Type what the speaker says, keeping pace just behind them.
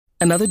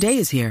Another day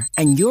is here,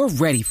 and you're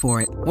ready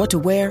for it. What to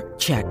wear?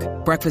 Check.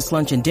 Breakfast,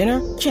 lunch, and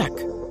dinner? Check.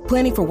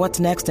 Planning for what's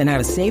next and how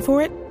to save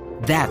for it?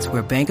 That's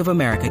where Bank of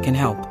America can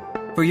help.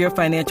 For your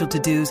financial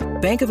to-dos,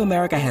 Bank of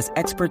America has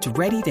experts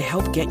ready to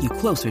help get you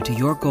closer to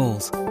your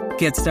goals.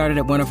 Get started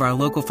at one of our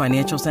local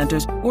financial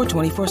centers or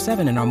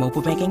 24/7 in our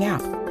mobile banking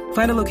app.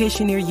 Find a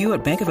location near you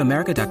at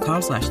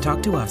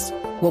bankofamerica.com/talktous.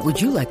 What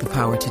would you like the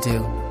power to do?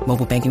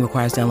 Mobile banking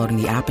requires downloading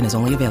the app and is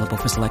only available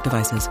for select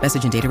devices.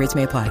 Message and data rates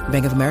may apply.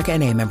 Bank of America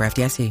N.A., member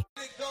FDIC.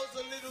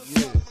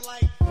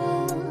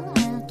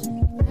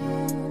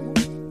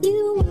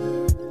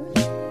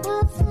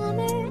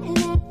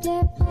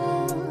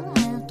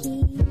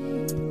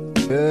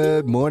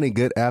 Good morning,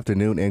 good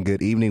afternoon, and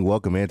good evening.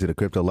 Welcome into the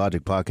Crypto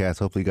Logic Podcast.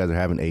 Hopefully you guys are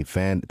having a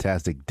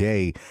fantastic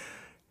day.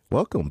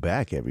 Welcome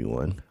back,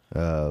 everyone.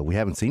 We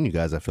haven't seen you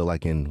guys, I feel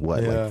like, in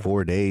like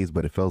 4 days,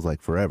 but it feels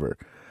like forever.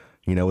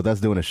 You know, with us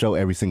doing a show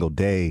every single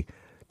day,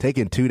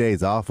 taking 2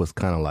 days off was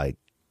kind of like,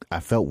 I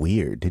felt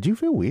weird. Did you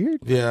feel weird?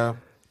 Yeah.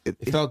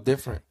 It felt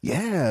different.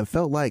 Yeah, it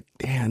felt like,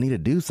 damn, I need to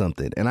do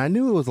something. And I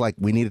knew it was like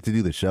we needed to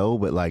do the show,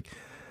 but like,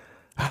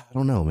 I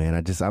don't know, man.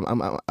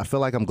 I feel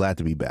like I'm glad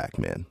to be back,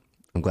 man.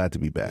 I'm glad to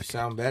be back. You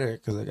sound better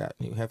because I got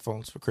new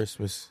headphones for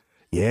Christmas.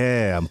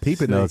 Yeah, I'm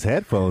peeping those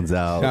headphones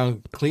out.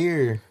 Sound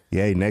clear.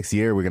 Yeah, next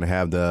year we're going to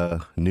have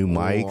the new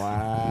mic,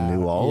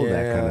 new all of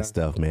that kind of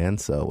stuff, man.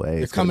 So, hey,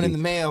 they're coming in the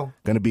mail.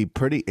 Going to be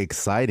pretty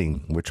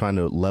exciting. We're trying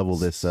to level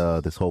this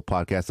this whole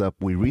podcast up.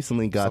 We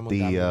recently got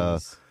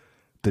the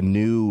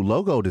new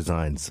logo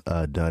designs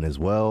done as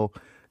well.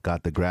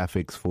 Got the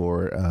graphics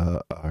for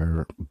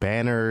our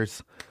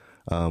banners.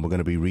 We're going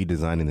to be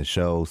redesigning the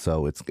show,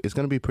 so it's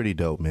going to be pretty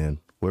dope, man.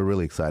 We're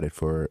really excited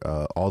for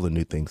all the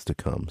new things to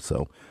come.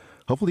 So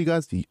hopefully you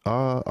guys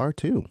are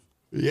too.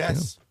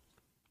 Yes. Yeah.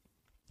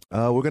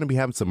 We're going to be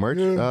having some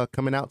merch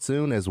coming out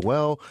soon as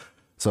well.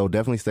 So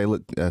definitely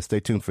stay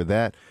tuned for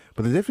that.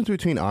 But the difference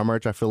between our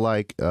merch, I feel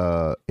like,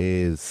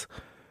 is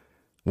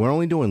we're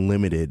only doing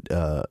limited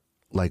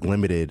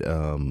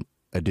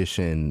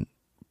edition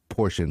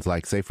portions.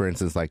 Like, say, for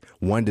instance, like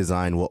one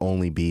design will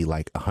only be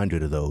like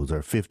 100 of those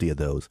or 50 of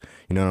those.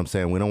 You know what I'm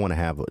saying? We don't want to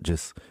have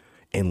just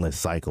endless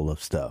cycle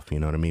of stuff. You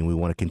know what I mean? We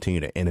want to continue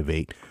to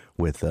innovate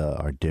with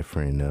our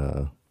different,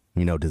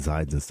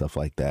 designs and stuff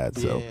like that.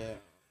 So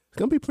it's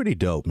going to be pretty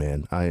dope,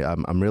 man.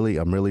 I'm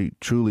really,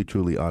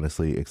 truly,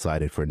 honestly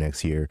excited for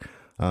next year.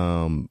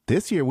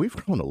 This year we've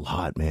grown a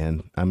lot,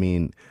 man. I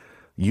mean,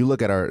 you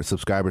look at our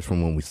subscribers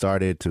from when we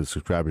started to the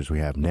subscribers we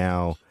have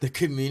now. The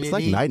community. It's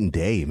like night and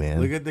day,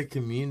 man. Look at the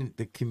community.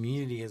 The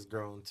community has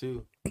grown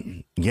too.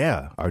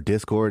 Yeah. Our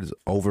Discord's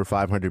over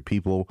 500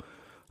 people.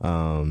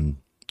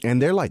 And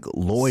they're like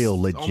loyal,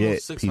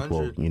 legit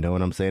people. You know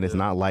what I'm saying? It's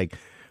not like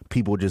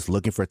people just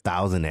looking for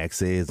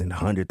 1,000Xs and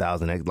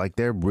 100,000X. Like,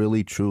 they're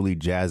really, truly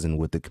jazzing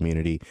with the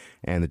community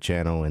and the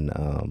channel. And,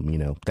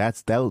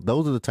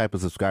 those are the type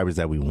of subscribers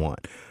that we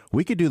want.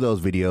 We could do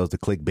those videos, the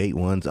clickbait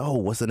ones. Oh,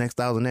 what's the next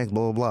 1,000X?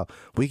 Blah, blah, blah.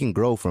 We can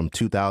grow from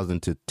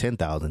 2,000 to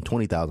 10,000,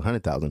 20,000,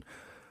 100,000.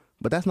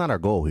 But that's not our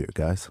goal here,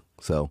 guys.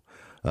 So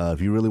if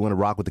you really want to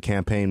rock with the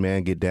campaign,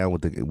 man, get down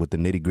with the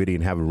nitty gritty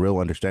and have a real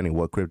understanding of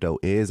what crypto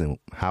is and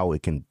how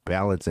it can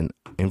balance and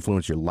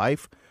influence your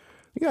life,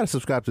 you got to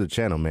subscribe to the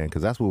channel, man,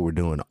 because that's what we're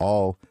doing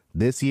all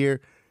this year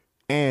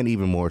and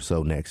even more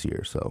so next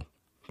year. So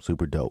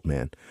super dope,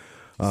 man.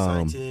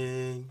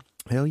 Exciting.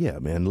 Hell yeah,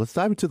 man. Let's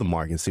dive into the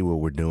market and see what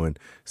we're doing,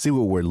 see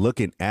what we're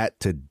looking at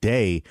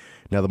today.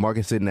 Now, the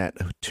market's sitting at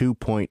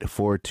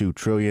 2.42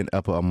 trillion,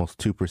 up almost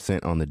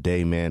 2% on the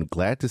day, man.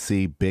 Glad to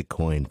see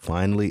Bitcoin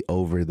finally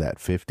over that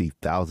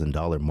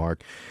 $50,000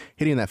 mark,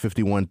 hitting that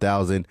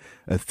 51,000.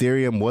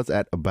 Ethereum was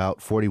at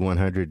about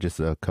 4,100 just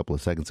a couple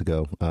of seconds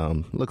ago.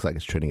 Looks like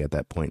it's trending at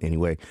that point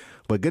anyway.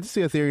 But good to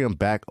see Ethereum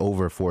back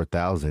over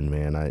 4,000,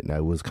 man. I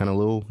was kind of a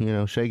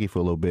little, shaky for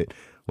a little bit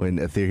when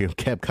Ethereum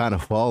kept kind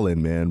of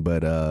falling, man.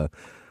 But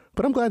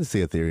I'm glad to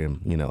see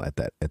Ethereum, at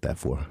that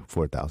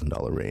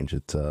 $4,000 range.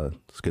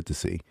 It's good to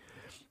see.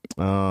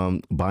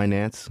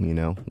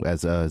 Binance,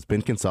 has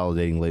been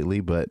consolidating lately,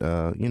 but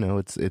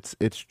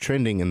it's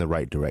trending in the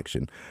right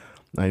direction.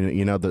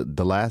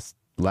 The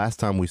last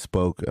time we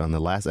spoke on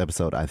the last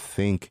episode, I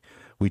think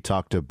we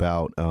talked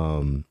about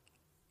how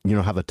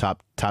the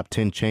top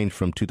 10 changed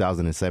from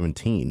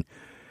 2017.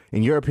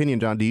 In your opinion,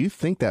 John, do you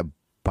think that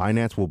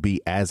Binance will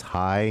be as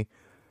high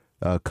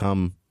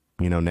come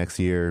next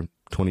year,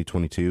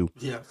 2022,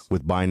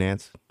 with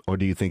Binance, or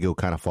do you think it'll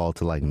kind of fall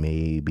to like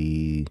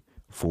maybe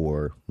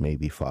 4,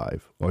 maybe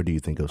 5, or do you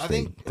think it'll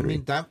stay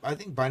 3? I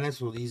think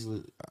Binance will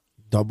easily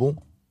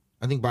double.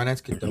 I think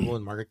Binance could double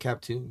in market cap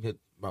too, hit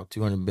about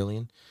 200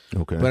 billion.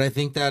 Okay, but I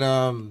think that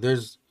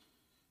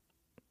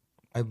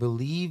I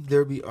believe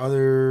there'll be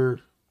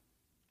other,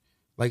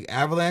 like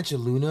Avalanche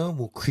and Luna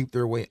will creep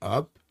their way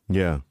up.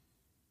 Yeah,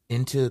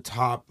 into the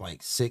top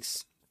like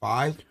 6,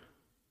 5.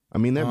 I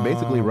mean, they're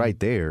basically right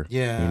there.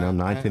 Yeah.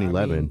 9, 10,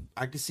 11.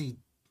 I could see,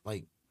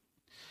 like,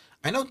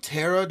 I know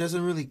Terra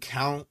doesn't really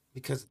count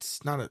because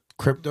it's not a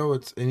crypto.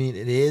 It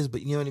is,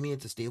 but you know what I mean?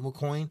 It's a stable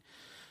coin.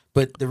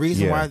 But the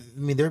reason why, I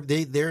mean,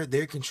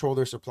 they control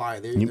their supply.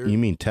 You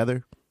mean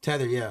Tether?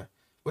 Tether, yeah.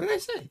 What did I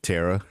say?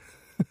 Terra.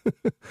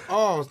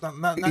 Oh, it's not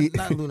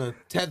Luna.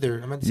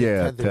 Tether. I meant to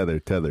say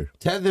Tether.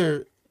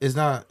 Tether is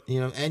not,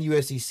 and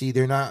USDC.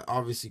 They're not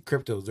obviously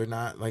cryptos. They're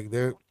not like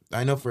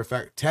I know for a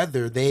fact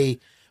Tether. They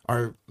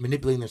are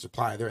manipulating their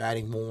supply. They're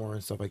adding more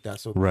and stuff like that.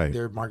 So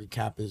their market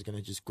cap is going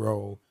to just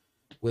grow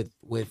with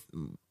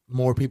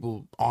more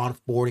people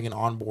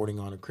onboarding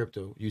on a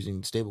crypto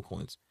using stable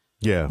coins.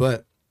 Yeah,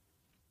 but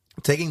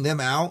taking them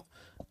out,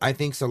 I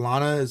think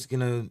Solana is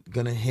gonna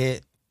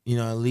hit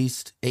at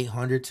least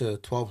 800 to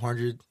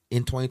 1200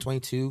 in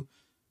 2022,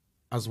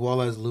 as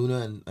well as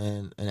Luna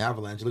and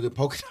Avalanche. Look at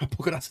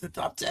Polkadot's in the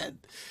top 10.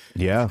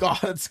 Yeah, God,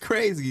 that's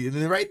crazy. And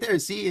then right there,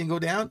 see, and go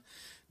down.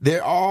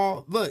 They're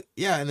all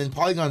and then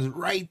Polygon's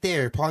right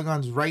there.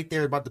 Polygon's right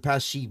there about to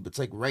pass Sheep. It's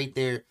like right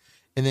there,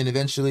 and then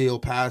eventually it'll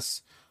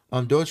pass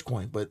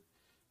Dogecoin. But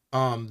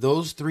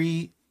those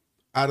three,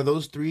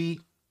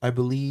 I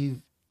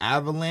believe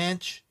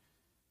Avalanche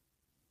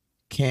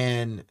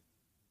can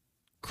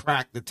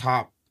crack the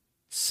top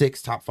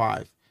 6, top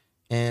 5.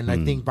 And I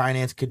think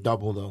Binance could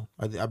double, though.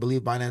 I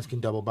believe Binance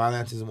can double.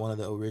 Binance is one of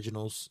the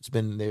originals. It's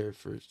been there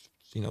for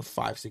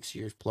 5-6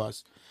 years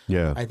plus.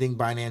 Yeah, I think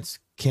Binance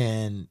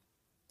can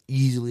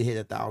easily hit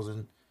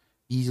 1,000,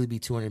 easily be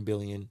 200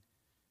 billion,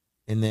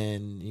 and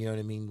then you know what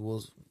I mean.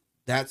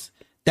 That's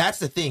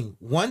the thing.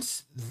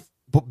 Once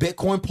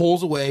Bitcoin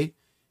pulls away,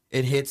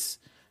 it hits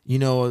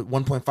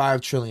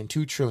 1.5 trillion,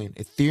 2 trillion.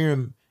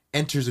 Ethereum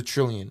enters $1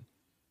 trillion,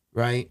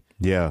 right?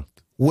 Yeah.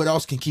 What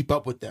else can keep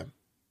up with them?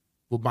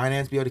 Will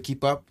Binance be able to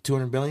keep up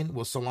 200 billion?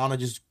 Will Solana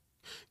just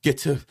get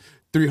to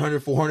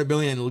 300, 400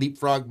 billion and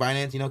leapfrog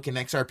Binance? Can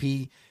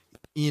XRP,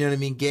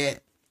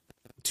 get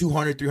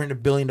 200,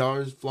 300 billion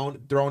dollars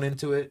thrown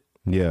into it?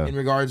 Yeah. In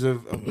regards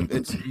of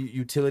its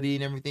utility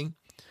and everything,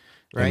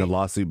 right? And the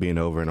lawsuit being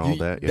over and all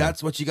that. Yeah.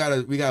 That's what we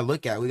gotta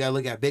look at. We gotta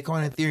look at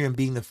Bitcoin and Ethereum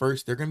being the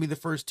first. They're gonna be the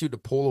first two to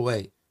pull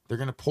away. They're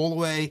gonna pull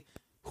away.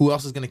 Who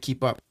else is gonna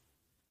keep up?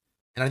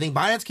 And I think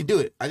Binance can do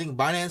it. I think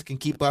Binance can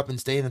keep up and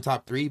stay in the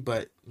top 3,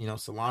 but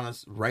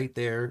Solana's right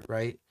there,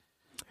 right?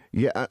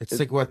 Yeah. It's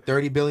like what,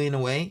 30 billion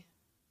away?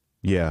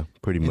 Yeah,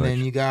 pretty much. And then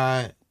you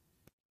got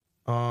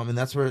and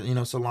that's where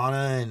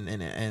Solana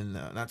and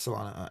not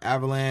Solana,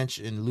 Avalanche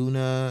and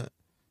Luna,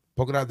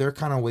 Polkadot, they're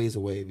kind of ways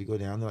away. If you go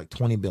down, they're like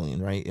 20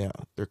 billion, right? Yeah,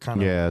 they're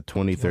kind of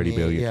 20, 30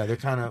 billion. Yeah, they're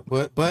kind of,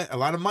 but a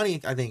lot of money,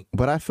 I think.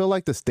 But I feel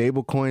like the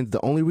stable coins,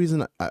 the only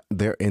reason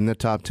they're in the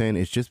top 10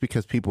 is just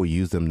because people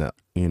use them.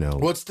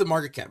 What's the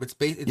market cap? It's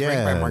ranked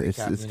by market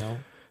cap.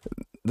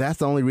 That's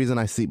the only reason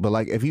I see. But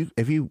like, if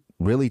you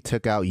really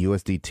took out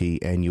USDT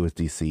and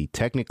USDC,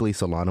 technically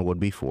Solana would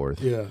be 4th.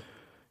 Yeah.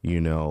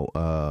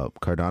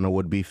 Cardano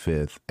would be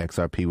 5th.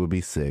 XRP would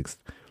be 6th.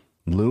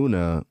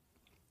 Luna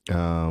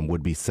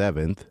would be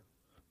 7th.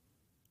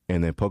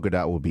 And then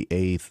Polkadot would be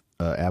 8th.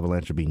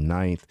 Avalanche would be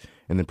 9th.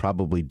 And then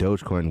probably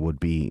Dogecoin would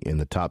be in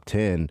the top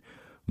 10.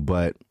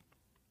 But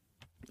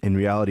in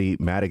reality,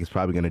 Matic is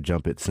probably going to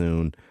jump it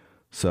soon.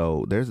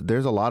 So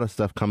there's a lot of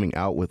stuff coming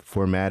out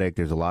for Matic.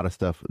 There's a lot of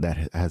stuff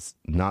that has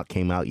not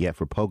came out yet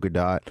for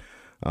Polkadot.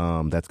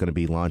 That's going to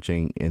be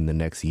launching in the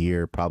next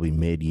year, probably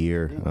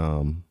mid-year.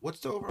 What's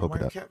the overall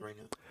market cap right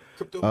now?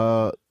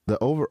 Crypto? The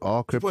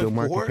overall crypto 2.4?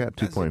 market cap,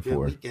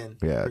 2.4.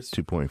 Yeah, it's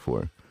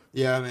 2.4.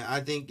 Yeah,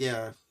 I think,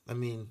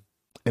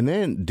 and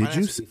then did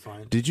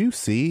you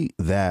see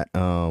that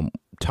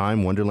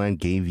Time Wonderland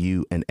gave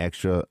you an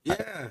extra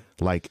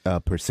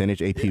percentage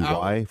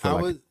APY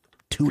for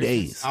 2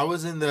 days? I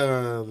was in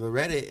the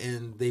Reddit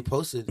and they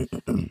posted,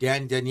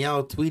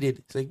 Danielle tweeted,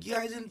 it's like, you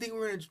guys didn't think we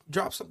were going to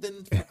drop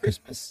something for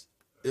Christmas?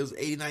 It was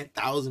 89,000%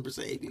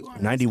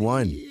 APY.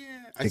 91. Like,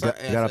 yeah.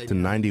 It got up to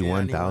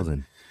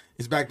 91,000.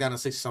 It's back down to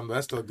 60 something, but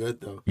that's still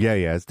good though. Yeah,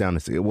 it's down to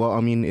 60. Well,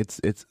 I mean,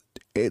 the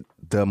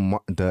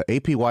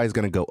APY is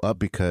going to go up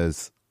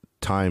because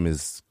Time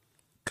is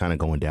kind of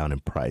going down in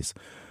price.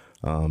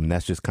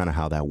 That's just kind of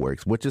how that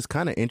works, which is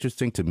kind of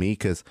interesting to me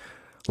because,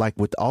 like,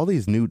 with all the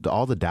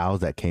DAOs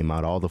that came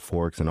out, all the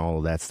forks and all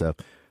of that stuff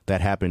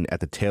that happened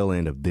at the tail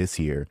end of this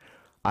year,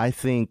 I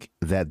think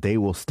that they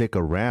will stick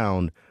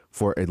around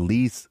for at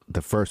least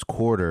the first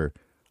quarter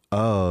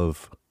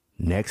of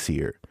next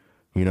year.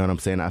 You know what I'm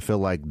saying? I feel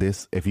like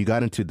if you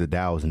got into the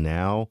DAOs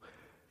now,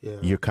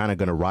 you're kind of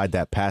going to ride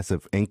that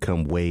passive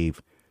income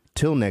wave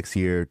till next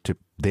year.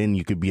 Then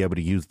you could be able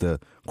to use the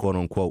quote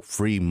unquote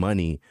free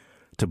money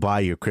to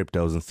buy your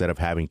cryptos instead of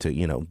having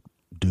to,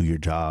 do your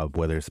job,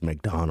 whether it's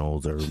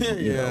McDonald's or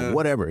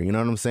whatever. You know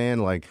what I'm saying?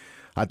 Like,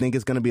 I think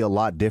it's going to be a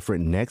lot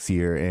different next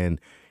year,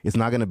 and it's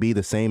not going to be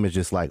the same as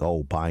just like,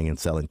 buying and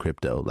selling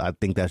crypto. I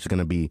think that's going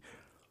to be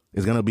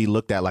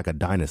looked at like a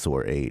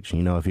dinosaur age.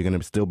 If you're going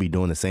to still be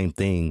doing the same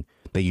thing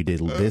that you did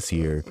this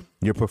year,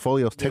 your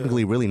portfolio is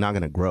technically really not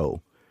going to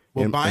grow.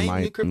 Well,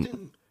 buying new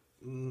crypto?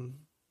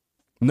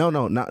 No,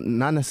 not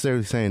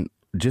necessarily saying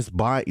just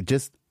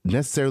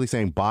necessarily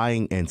saying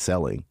buying and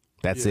selling.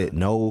 That's it.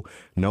 No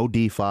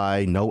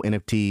DeFi, no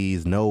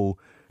NFTs, no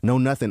know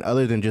nothing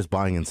other than just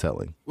buying and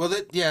selling. Well,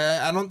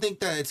 I don't think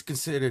that it's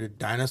considered a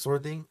dinosaur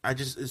thing.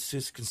 It's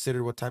just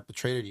considered what type of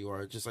trader you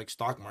are. Just like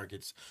stock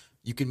markets,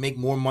 you can make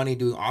more money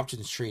doing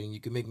options trading. You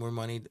can make more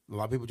money. A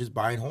lot of people just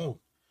buy and hold.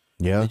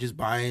 Yeah, they just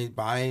buy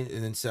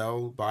and then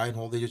sell, buy and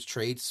hold. They just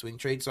trade, swing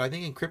trade. So I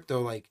think in crypto,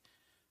 like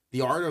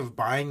the art of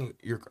buying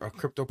a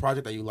crypto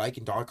project that you like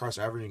and dollar cost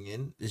averaging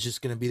in is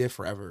just gonna be there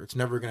forever. It's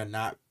never gonna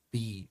not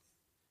be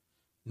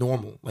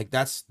normal. Like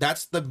that's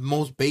the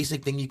most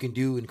basic thing you can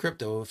do in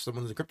crypto. If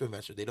someone's a crypto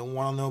investor, they don't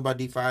want to know about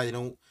DeFi.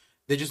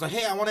 They're just like,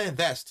 hey, I want to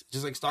invest,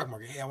 just like stock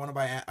market. Hey, I want to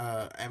buy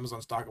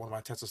Amazon stock. I want to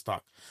buy Tesla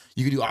stock.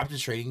 You can do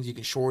options tradings. You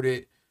can short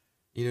it.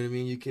 You know what I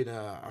mean? You can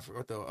I forgot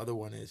what the other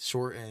one is.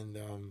 Short and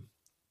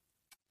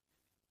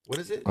what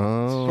is it?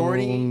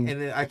 Shorting,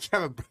 and then I can't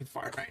have a brain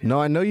fart right now.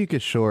 No, I know you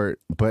could short,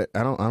 but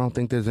I don't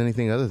think there's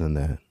anything other than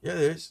that. Yeah,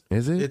 there's.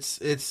 Is it?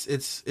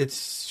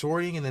 It's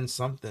shorting and then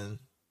something.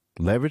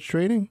 Leverage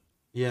trading?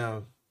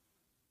 Yeah.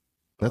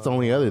 That's the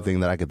only other thing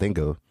that I could think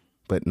of,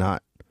 but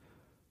not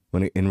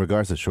in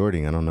regards to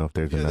shorting. I don't know if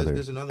there's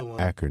another one.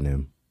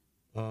 Acronym.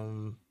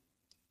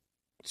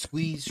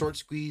 Squeeze, short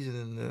squeeze,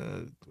 and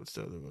then what's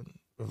the other one?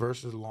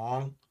 Reverse is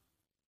long.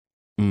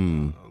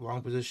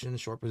 Long position,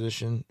 short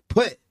position.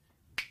 Put.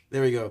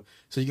 There we go.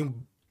 So you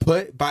can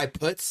buy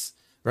puts,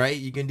 right?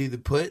 You can do the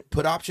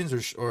put options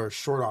or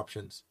short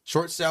options,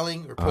 short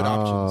selling or put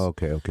options.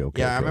 Okay.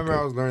 Yeah, I remember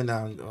I was learning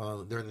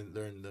that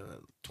during the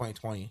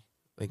 2020.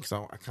 Like,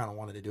 so I kind of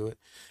wanted to do it,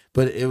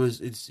 but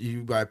it's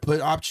you buy put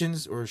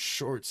options or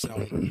short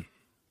selling.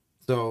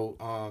 So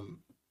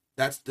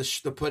that's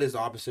the put is the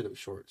opposite of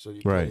short. So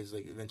you right. is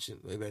like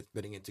eventually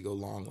betting it to go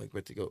long, like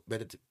bet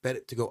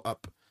it to go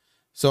up.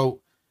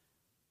 So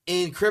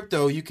in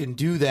crypto, you can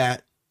do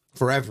that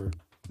forever.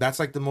 That's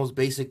like the most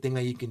basic thing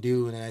that you can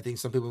do, and I think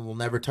some people will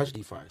never touch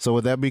DeFi. So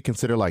would that be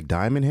considered like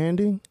diamond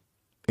handing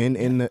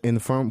in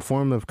the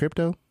form of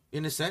crypto?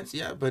 In a sense,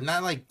 yeah, but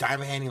not like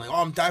diamond handing. Like,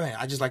 oh, I'm diamond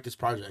handing. I just like this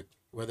project,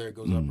 whether it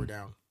goes up or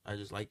down. I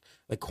just like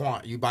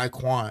quant. You buy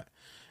quant,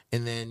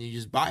 and then you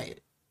just buy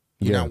it.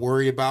 You're not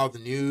worried about the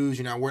news.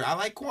 You're not worried. I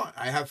like quant.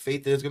 I have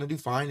faith that it's gonna do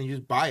fine, and you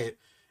just buy it.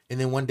 And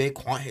then one day,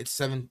 quant hits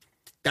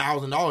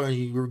 $7,000, and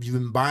you've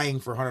been buying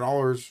for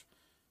 $100,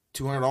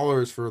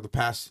 $200 for the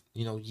past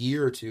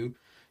year or two.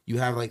 You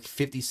have like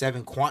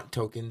 57 quant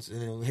tokens, and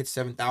then it hits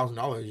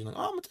 $7,000. You're like,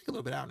 oh, I'm gonna take a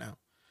little bit out now.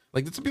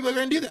 Like, some people are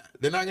gonna do that.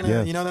 They're not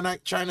gonna, they're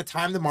not trying to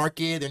time the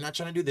market. They're not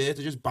trying to do this.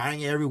 They're just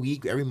buying it every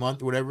week, every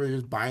month, or whatever. They're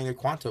just buying their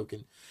quant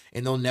token,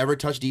 and they'll never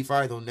touch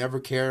DeFi. They'll never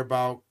care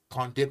about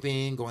quant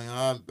dipping, going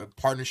up,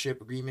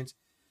 partnership agreements,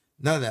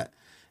 none of that.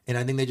 And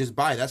I think they just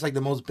buy. That's like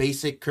the most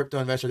basic crypto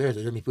investor there is.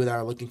 There's gonna be people that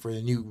are looking for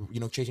the new,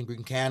 chasing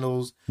green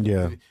candles.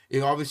 Yeah.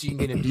 Obviously, you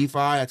can get in DeFi.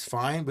 That's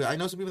fine. But I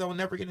know some people that will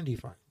never get in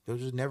DeFi. They'll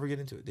just never get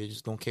into it. They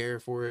just don't care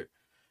for it,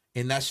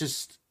 and that's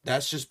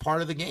just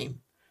part of the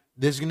game.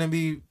 There's gonna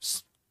be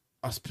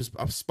a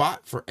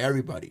spot for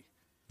everybody.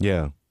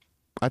 Yeah,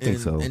 I think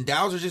so. And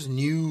DAOs are just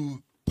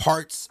new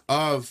parts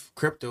of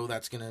crypto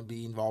that's gonna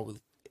be involved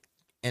with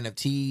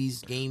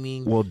NFTs,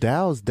 gaming. Well,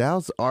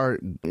 DAOs are.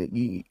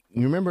 You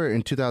remember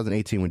in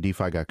 2018 when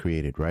DeFi got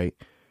created, right?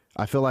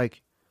 I feel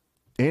like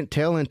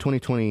tail end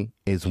 2020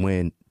 is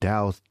when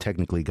DAOs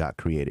technically got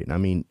created. I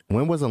mean,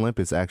 when was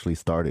Olympus actually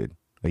started?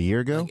 A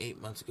year ago? Like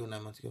 8 months ago,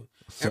 9 months ago.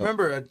 So, and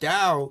remember, a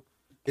DAO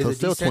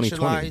is a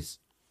decentralized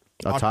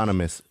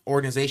autonomous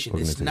organization.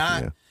 It's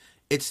not.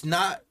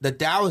 The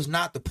DAO is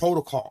not the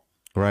protocol.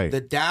 Right.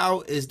 The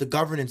DAO is the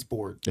governance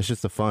board. It's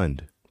just a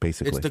fund,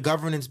 basically. It's the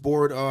governance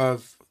board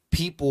of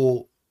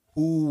people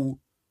who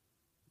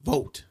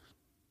vote.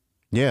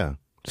 Yeah.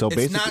 So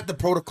it's not the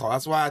protocol.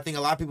 That's why I think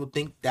a lot of people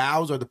think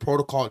DAOs are the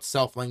protocol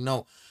itself. Like,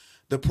 no,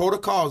 the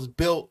protocol is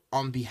built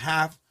on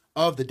behalf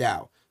of the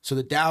DAO. So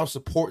the DAO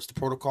supports the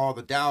protocol.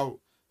 The DAO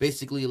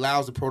basically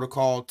allows the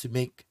protocol to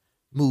make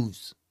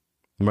moves.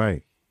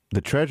 Right.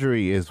 The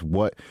treasury is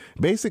what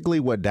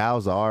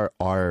DAOs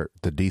are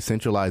the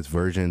decentralized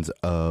versions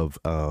of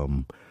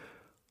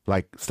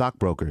like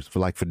stockbrokers for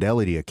like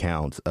Fidelity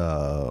accounts.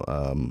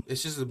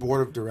 It's just a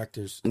board of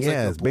directors.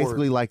 It's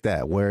basically like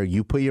that, where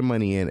you put your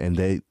money in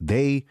and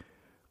they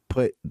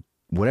put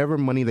whatever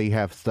money they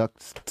have stuck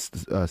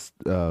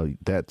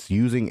that's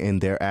using in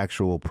their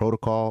actual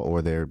protocol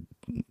or their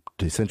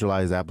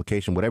decentralized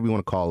application, whatever you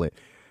want to call it.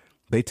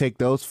 They take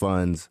those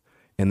funds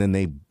and then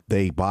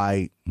they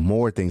buy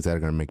more things that are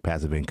going to make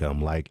passive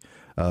income. Like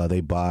they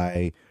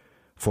buy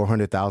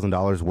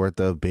 $400,000 worth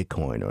of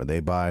Bitcoin, or they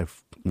buy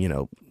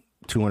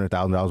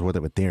 $200,000 worth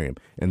of Ethereum,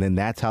 and then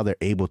that's how they're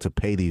able to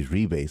pay these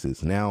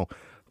rebases. Now,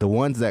 the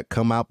ones that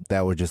come out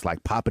that were just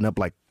like popping up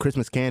like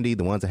Christmas candy,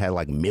 the ones that had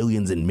like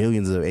millions and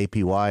millions of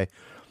APY,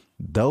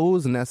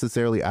 those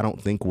necessarily I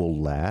don't think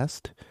will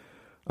last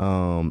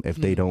if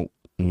they don't.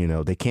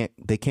 They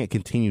can't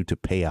continue to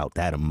pay out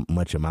that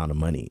much amount of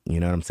money. You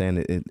know what I'm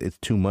saying? It's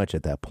too much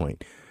at that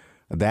point.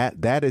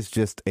 That is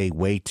just a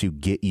way to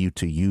get you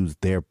to use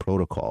their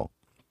protocol.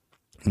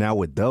 Now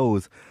with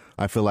those,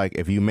 I feel like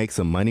if you make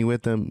some money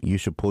with them, you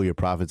should pull your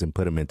profits and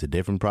put them into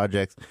different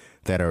projects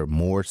that are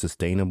more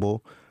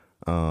sustainable.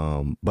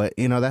 But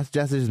that's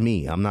just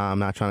me. I'm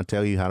not trying to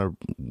tell you how to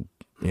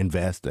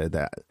invest.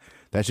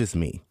 That's just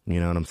me. You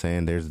know what I'm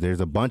saying? There's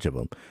a bunch of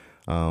them.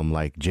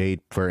 Like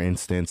Jade, for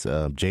instance,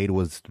 Jade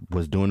was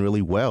doing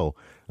really well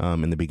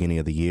in the beginning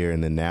of the year,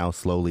 and then now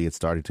slowly it's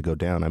starting to go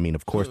down. I mean,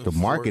 of course, the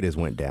market has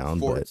went down,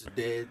 Fort's but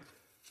dead.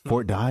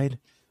 Fort died.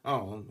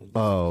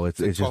 Oh, it's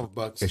just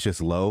 $12. It's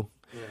just low.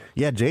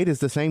 Yeah, Jade is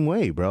the same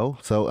way, bro.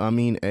 So I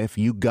mean, if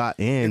you got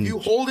in, if you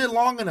hold it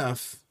long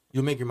enough,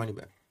 you'll make your money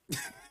back.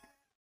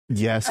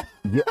 Yes,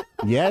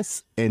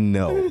 yes, and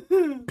no,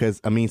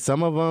 because I mean,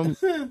 some of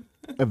them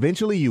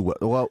eventually you will.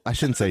 Well, I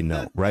shouldn't say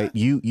no, right?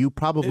 You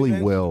probably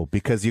will,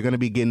 because you're going to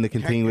be getting the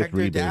continuous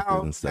rebates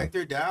and stuff.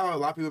 Hector Dow, a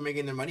lot of people are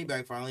making their money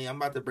back finally. I'm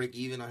about to break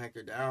even on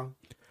Hector Dow.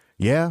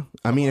 Yeah,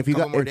 I mean, if you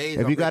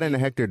got into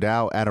Hector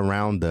Dow at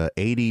around the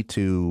 $80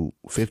 to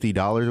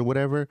 $50 or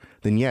whatever,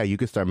 then yeah, you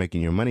could start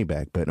making your money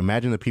back. But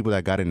imagine the people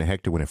that got into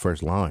Hector when it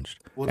first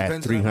launched at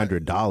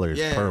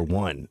 $300 per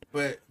one.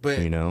 But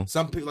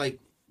some people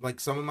like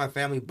some of my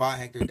family bought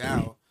Hector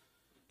Dow.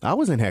 I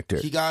was in Hector.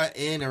 He got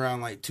in around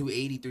like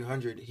 280,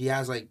 300. He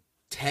has like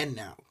 10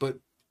 now. But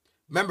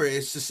remember,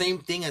 it's the same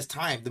thing as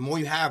time. The more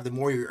you have, the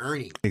more you're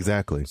earning.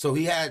 Exactly. So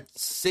he had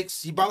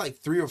 6. He bought like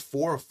 3 or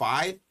 4 or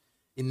 5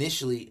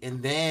 initially,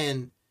 and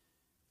then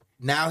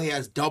now he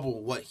has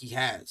double what he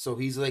had. So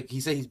he said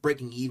he's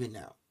breaking even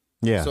now.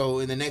 Yeah. So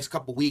in the next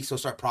couple weeks he'll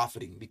start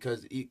profiting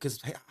because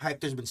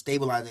Hector's been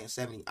stabilizing at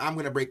 70. I'm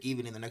gonna break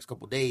even in the next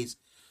couple days,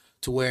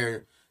 to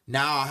where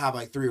now I have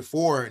like 3 or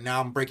 4. And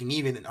now I'm breaking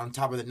even. And on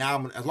top of that,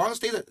 now as long as it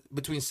stays at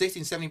between $60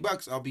 and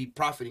 $70, I'll be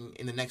profiting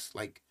in the next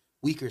like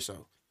week or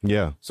so.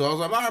 Yeah. So I was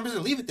like, I'm just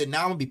gonna leave it there.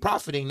 Now I'm gonna be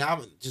profiting. Now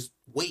I'm just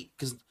wait,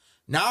 because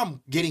now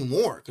I'm getting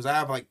more, because I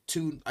have like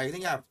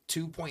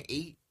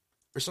 2.8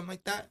 or something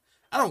like that.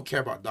 I don't care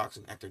about Docs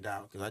and Hector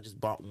Dow because I just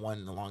bought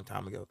one a long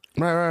time ago.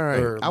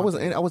 Right. I was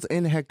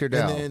in Hector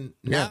Dow. And then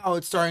now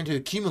it's starting to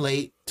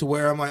accumulate to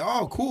where I'm like,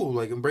 oh, cool.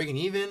 Like I'm breaking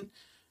even,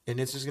 and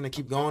it's just gonna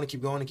keep going and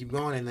keep going and keep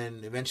going, and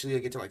then eventually I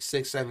get to like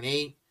 6, 7,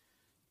 8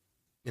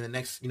 in the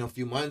next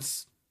few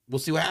months. We'll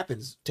see what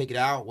happens. Take it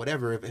out,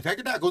 whatever. If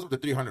Hector Dow goes up to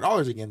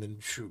 $300 again, then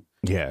shoot.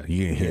 Yeah.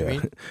 You know I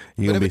mean?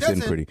 You're gonna be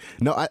sitting pretty.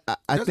 No,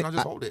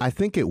 I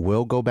think it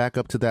will go back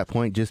up to that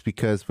point, just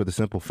because, for the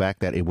simple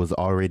fact that it was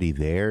already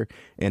there,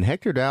 and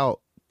Hector Dow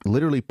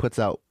literally puts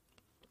out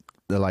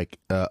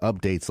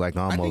updates like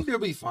almost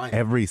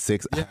every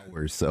 6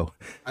 hours. So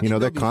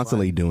they're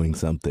constantly doing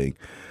something.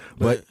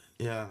 But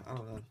yeah, I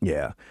don't know.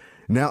 Yeah.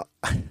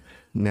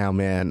 Now,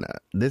 man,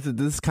 this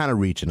is kind of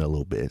reaching a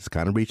little bit. It's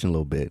kind of reaching a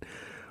little bit,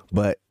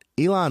 but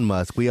Elon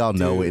Musk, we all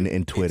know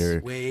in Twitter,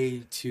 it's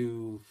way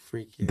too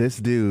freaky. This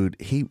dude,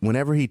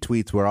 whenever he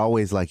tweets, we're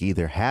always like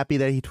either happy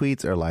that he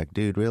tweets or like,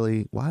 dude,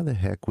 really? Why the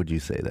heck would you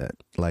say that?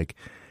 Like,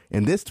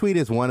 and this tweet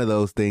is one of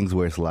those things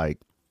where it's like,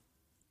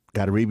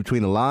 got to read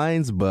between the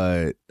lines,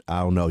 but I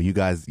don't know. You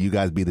guys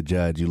be the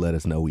judge. You let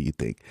us know what you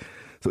think.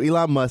 So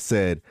Elon Musk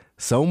said,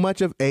 so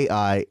much of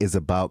AI is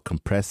about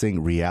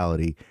compressing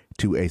reality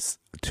to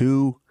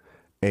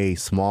a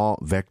small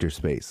vector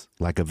space,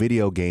 like a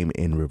video game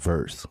in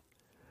reverse.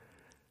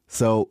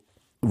 So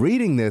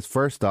reading this,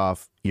 first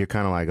off, you're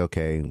kind of like,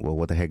 okay, well,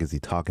 what the heck is he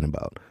talking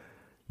about?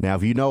 Now,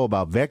 if you know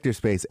about vector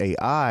space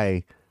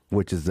AI,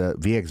 which is the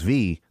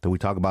VXV that we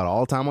talk about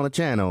all the time on the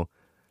channel,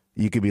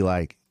 you could be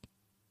like,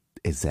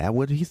 is that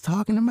what he's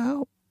talking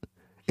about?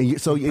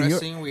 And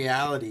compressing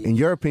reality. In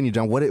your opinion,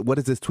 John, what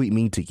does this tweet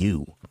mean to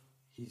you?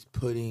 He's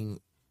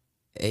putting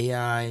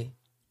AI,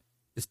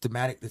 it's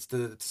thematic, it's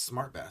the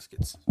smart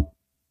baskets.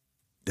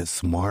 The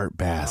smart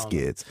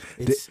baskets.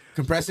 It's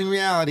compressing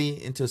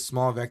reality into a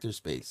small vector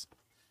space.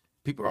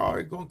 People are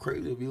already going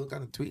crazy. If you look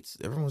on the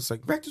tweets, everyone's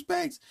like, vector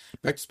space.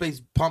 Vector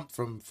space pumped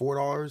from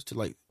 $4 to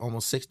like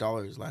almost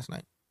 $6 last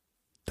night.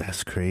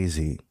 That's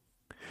crazy.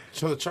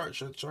 Show the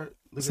chart.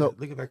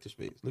 Look at vector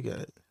space. Look at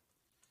it.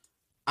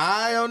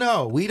 I don't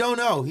know. We don't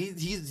know.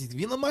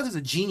 Elon Musk is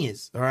a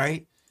genius. All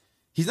right.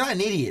 He's not an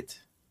idiot.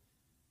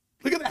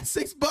 Look at that,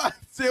 $6.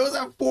 It was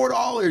at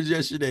 $4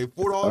 yesterday.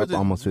 $4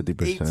 almost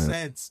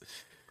 50%.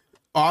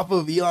 Off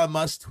of Elon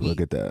Musk's tweet.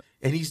 Look at that.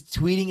 And he's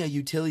tweeting a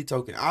utility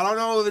token. I don't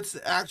know if it's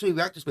actually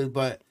vector space,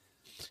 but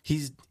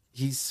he's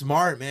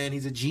smart, man.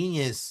 He's a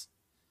genius.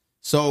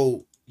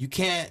 So you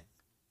can't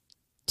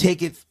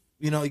take it,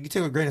 you can take it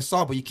with a grain of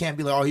salt, but you can't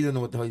be like, oh, he doesn't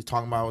know what the hell he's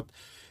talking about.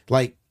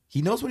 Like,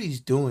 he knows what he's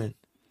doing.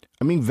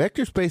 I mean,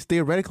 vector space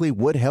theoretically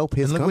would help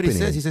his company. Look what he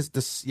says. He says,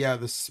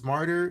 the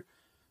smarter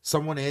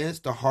someone is,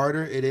 the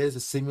harder it is to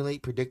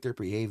simulate predictor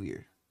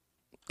behavior.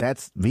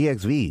 That's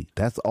VXV.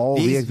 That's all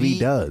VXV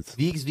does.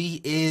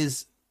 VXV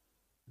is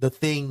the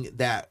thing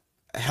that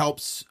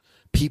helps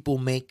people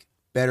make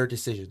better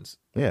decisions.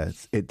 Yeah,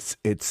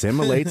 it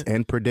simulates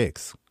and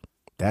predicts.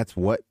 That's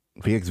what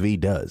VXV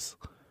does.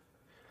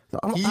 So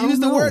he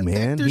used the word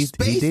man. Vector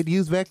space. He did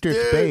use vector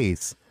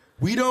space.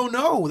 We don't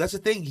know. That's the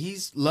thing. He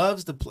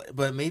loves to play,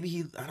 but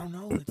maybe I don't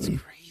know. It's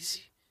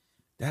crazy.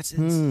 That's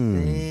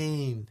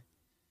insane.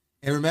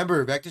 And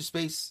remember, vector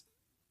space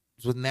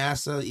with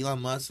NASA.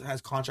 Elon Musk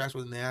has contracts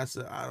with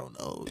NASA. I don't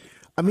know.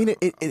 I mean,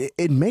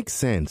 it makes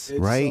sense, It's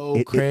right? so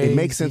It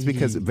makes sense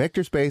because crazy.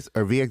 Vector Space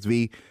or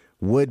VXV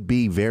would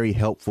be very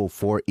helpful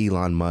for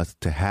Elon Musk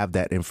to have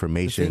that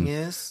information. The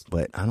thing is,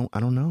 but I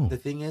don't know. the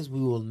thing is, we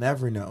will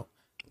never know.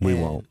 We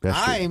And won't.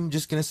 That's true. I'm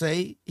just gonna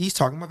say he's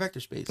talking about Vector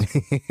Space. Just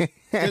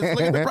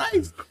look at the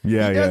price.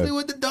 Yeah, he does yeah. it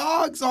with the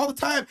dogs all the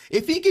time.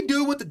 If he can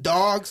do it with the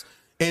dogs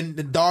and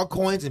the dog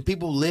coins, and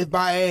people live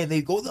by it, and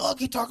they go, "Look,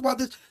 he talk about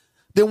this,"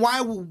 then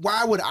why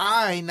would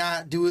I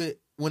not do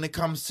it when it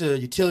comes to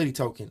utility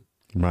token?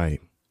 Right.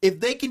 If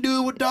they can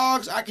do it with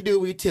dogs, I can do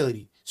it with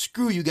utility.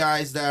 Screw you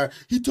guys that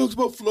he talks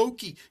about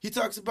Floki. He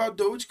talks about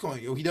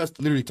Dogecoin. He does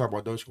literally talk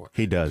about Dogecoin.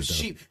 He does, though.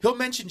 Sheep. He'll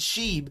mention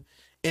Sheeb,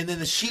 and then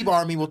the Sheeb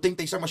army will think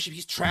they talking about Sheeb.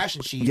 He's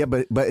trashing Sheeb. Yeah,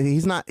 but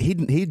he's not. He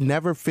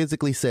never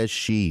physically says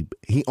sheep.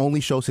 He only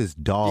shows his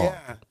dog,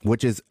 Yeah.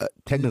 which is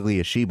technically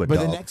a Shiba But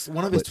dog. the next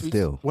one of his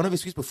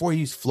tweets before he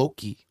used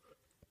Floki.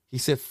 He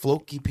said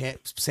Floki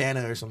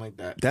Santa or something like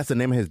that. That's the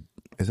name of his.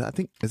 Is that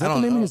the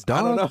name of his dog?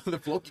 I don't know. The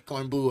Floki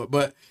coin blew up,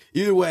 but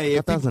either way, I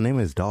if thought that was the name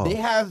of his dog. they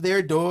have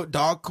their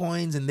dog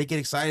coins and they get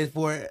excited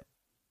for it,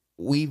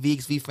 we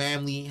VXV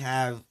family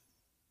have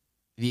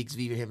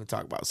VXV for him to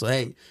talk about. So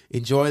hey,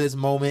 enjoy this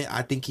moment.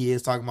 I think he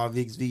is talking about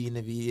VXV, and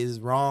if he is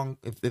wrong,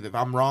 if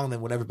I'm wrong,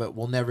 then whatever. But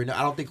we'll never know.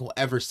 I don't think he'll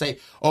ever say,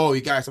 "Oh,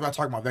 you guys, I'm not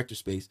talking about Vector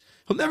Space."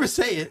 He'll never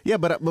say it. Yeah,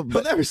 but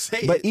He'll never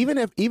say but it.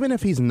 even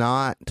if he's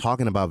not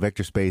talking about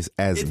Vector Space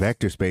as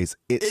Vector Space,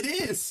 It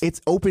is. It's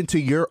open to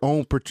your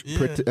own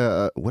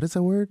Yeah. what is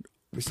that word?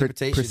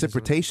 Precipitation.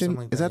 Something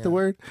like Is that the yeah.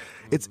 word?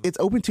 It's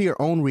open to your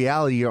own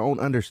reality, your own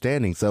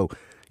understanding. So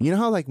you know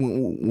how like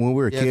when we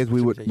were Yeah, kids,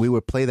 we precipitation.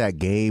 would play that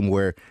game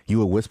where you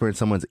would whisper in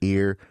someone's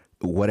ear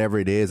whatever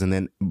it is, and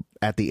then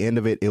at the end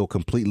of it, it'll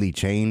completely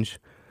change.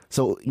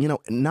 So you know,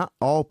 not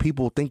all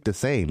people think the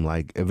same.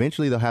 Like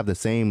eventually, they'll have the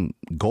same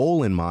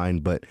goal in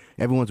mind, but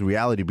everyone's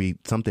reality be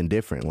something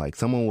different. Like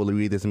someone will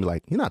read this and be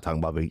like, "You're not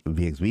talking about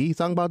VXV. He's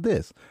talking about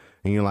this,"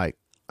 and you're like,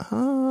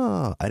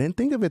 "Oh, I didn't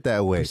think of it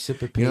that way."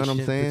 You know what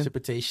I'm saying?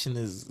 Precipitation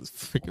is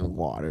freaking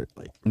water.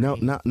 Like No,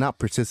 not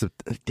persistent.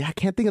 I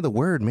can't think of the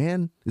word,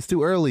 man. It's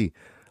too early.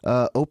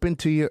 Open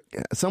to your.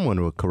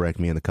 Someone will correct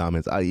me in the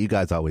comments. You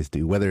guys always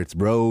do, whether it's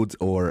roads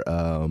or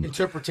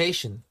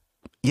interpretation.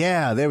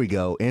 Yeah, there we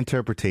go.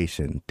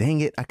 Interpretation.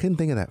 Dang it, I couldn't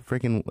think of that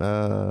freaking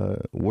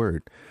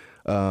word.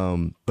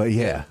 But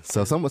yeah,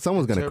 so someone's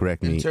gonna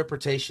correct me.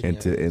 Interpretation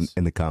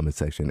in the comment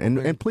section,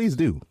 and please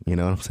do. You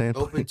know what I'm saying?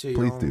 Open to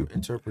please your do. own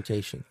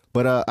interpretation.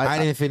 But I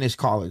didn't finish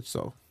college,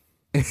 so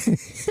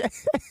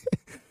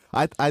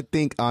I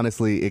think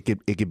honestly it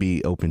could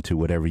be open to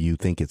whatever you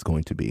think it's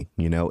going to be,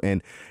 you know,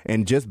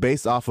 and just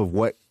based off of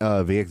what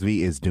VXV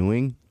is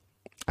doing,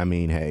 I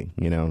mean, hey,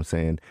 you know what I'm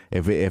saying?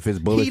 If it's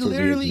bullets, he for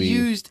literally VXV,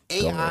 used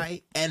go ahead.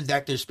 AI and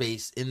vector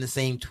space in the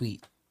same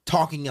tweet,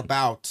 talking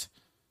about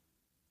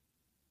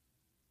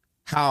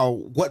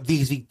what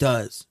VXV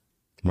does,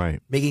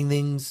 Right. making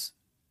things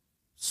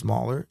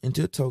smaller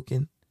into a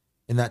token,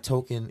 and that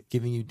token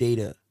giving you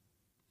data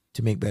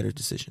to make better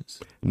decisions.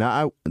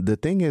 Now, the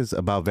thing is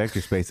about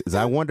vector space is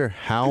I wonder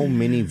how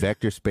many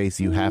vector space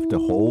you have to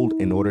hold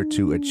in order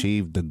to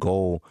achieve the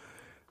goal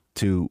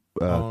to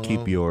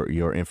keep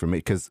your information.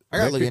 Because I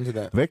gotta look into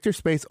that. Vector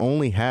space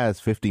only has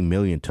 50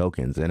 million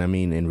tokens, and I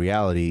mean, in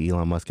reality,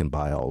 Elon Musk can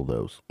buy all of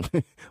those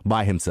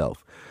by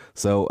himself.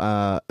 So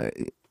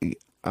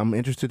I'm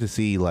interested to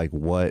see like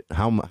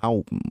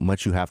how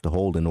much you have to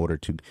hold in order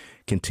to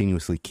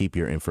continuously keep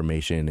your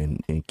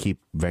information and keep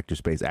vector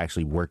space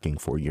actually working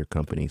for your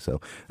company. So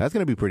that's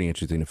going to be pretty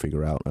interesting to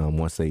figure out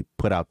once they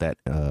put out that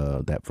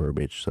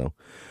verbiage. So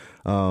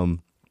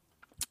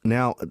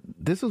now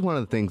this is one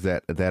of the things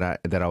that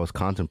I was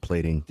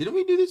contemplating. Didn't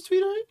we do this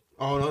tweet already?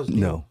 Oh no,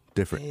 No,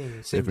 different.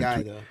 Dang, same different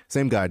guy tweet. though.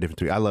 Same guy, different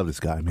tweet. I love this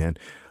guy, man.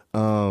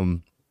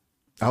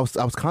 I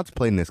was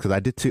contemplating this because I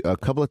did a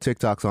couple of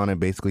TikToks on it,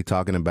 basically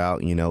talking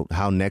about, you know,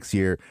 how next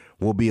year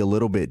will be a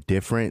little bit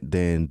different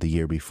than the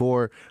year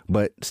before,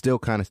 but still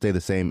kind of stay the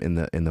same in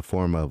the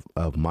form of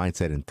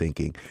mindset and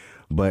thinking.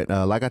 But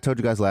like I told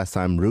you guys last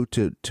time, Root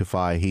to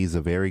Fi, he's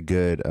a very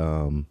good.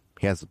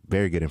 He has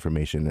very good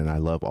information, and I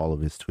love all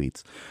of his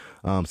tweets.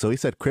 So he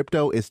said,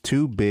 crypto is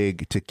too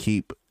big to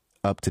keep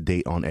up to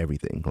date on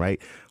everything,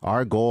 right?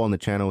 Our goal on the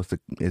channel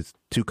is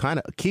to kind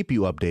of keep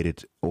you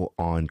updated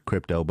on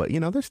crypto, but you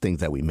know, there's things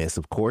that we miss,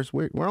 of course.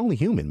 We're only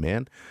human,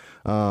 man.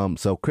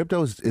 So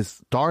crypto is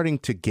starting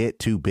to get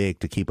too big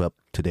to keep up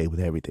to date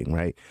with everything,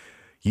 right?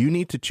 You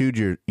need to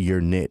choose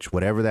your niche,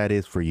 whatever that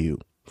is for you.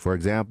 For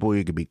example,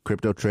 it could be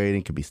crypto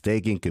trading, could be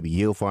staking, could be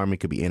yield farming,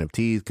 could be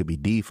NFTs, could be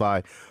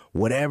DeFi,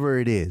 whatever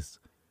it is.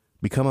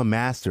 Become a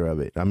master of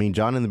it. I mean,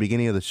 John, in the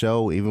beginning of the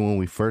show, even when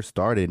we first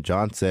started,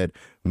 John said,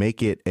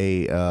 make it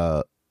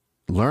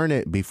learn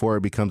it before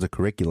it becomes a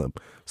curriculum.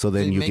 So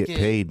then you get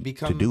paid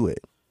to do it.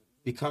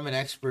 Become an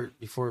expert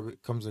before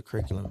it becomes a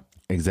curriculum.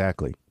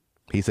 Exactly.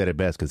 He said it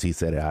best because he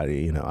said it.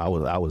 You know, I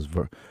was.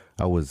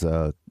 What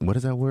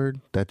is that word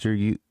that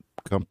you're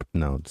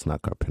no, it's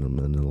not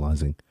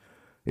compartmentalizing.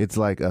 It's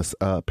like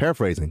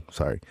paraphrasing.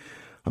 Sorry.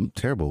 I'm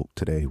terrible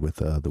today with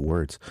the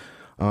words.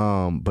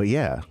 But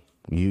yeah.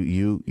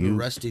 You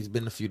rusty. It's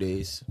been a few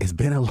days. It's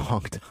been a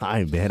long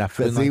time, man. I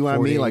feel, see what I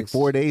mean? Like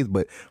 4 days,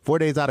 but 4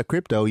 days out of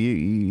crypto,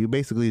 you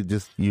basically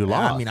you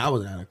lost. I mean, I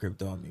wasn't out of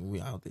crypto. I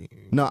mean, I don't think.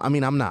 No, I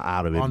mean, I'm not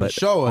out of it, on but the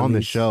show, on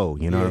the show,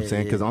 you know what I'm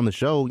saying? Because on the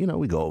show,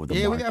 we go over the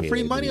market. We got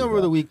free money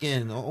over the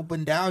weekend.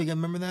 Open DAO, you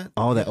remember that?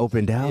 Oh, that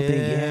Open DAO thing.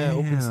 Yeah,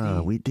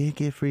 OpenSea. We did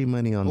get free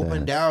money on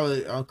Open that.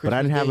 DAO on Christmas but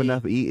I didn't have Day.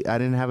 enough ETH. I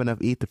didn't have enough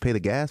ETH to pay the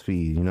gas fee.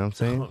 You know what I'm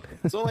saying?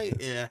 So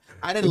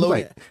I didn't load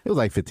it. It was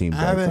like 15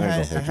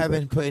 bucks. I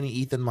haven't put any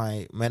ETH in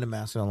my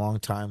MetaMask in a long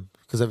time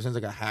because ever since I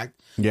got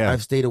hacked,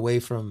 I've stayed away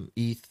from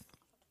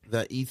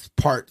the ETH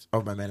part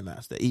of my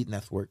MetaMask, the ETH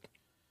network.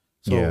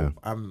 So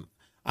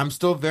I'm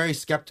still very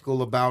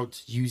skeptical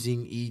about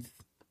using ETH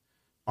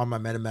on my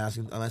MetaMask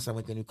unless I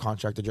make a new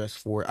contract address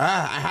for it.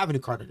 I have a new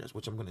contract address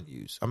which I'm going to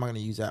use. I'm not going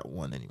to use that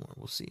one anymore.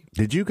 We'll see.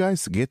 Did you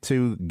guys get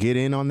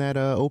in on that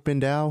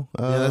Open DAO?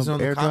 Yeah, that's on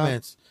the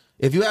comments.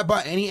 If you have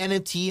bought any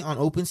NFT on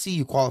OpenSea,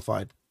 you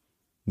qualified.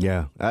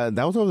 Yeah,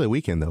 that was over the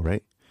weekend though,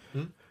 right?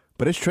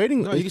 But it's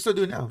trading. No, you can still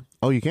do it now.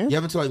 Oh, you can? You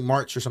have until like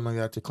March or something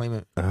like that to claim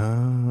it.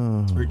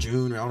 Oh. Or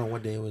June, or I don't know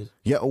what day it was.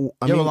 Yeah, you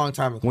have a long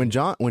time. When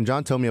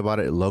John told me about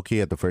it low-key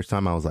at the first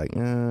time, I was like,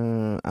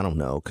 I don't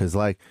know. Because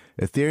like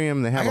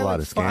Ethereum, they have a lot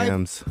of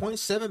scams.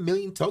 5.7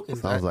 million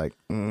tokens. So I was like,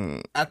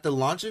 At the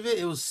launch of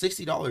it was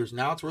 $60.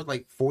 Now it's worth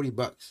like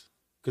 $40.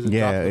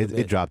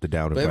 It dropped it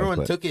down. But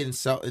everyone took it and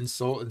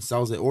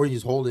sells it, or you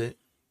just hold it.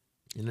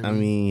 You know what I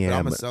mean,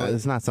 but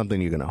it's not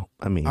something you're gonna.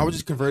 I would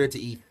just convert it to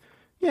ETH.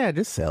 Yeah,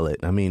 just sell it.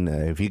 I mean,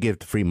 if you give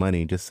the free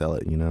money, just sell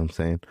it. You know what I'm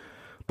saying?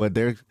 But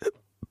there's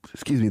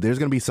going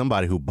to be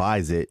somebody who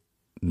buys it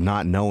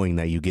not knowing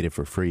that you get it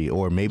for free,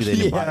 or maybe they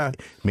didn't buy.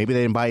 Maybe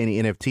they didn't buy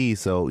any NFTs,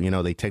 so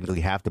they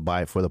technically have to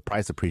buy it for the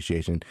price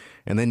appreciation,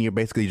 and then you're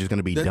basically just going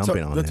to be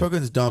dumping on it. The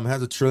token's dumb. It has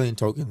 1 trillion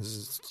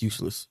tokens. It's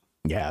useless.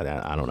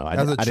 Yeah, I don't know. I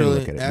didn't look at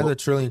it. It has 1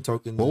 trillion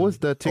tokens. What was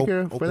the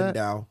ticker for that?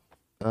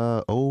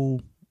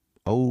 OpenDAO.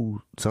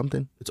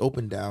 Something. It's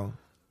OpenDAO.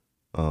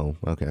 Oh,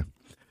 okay.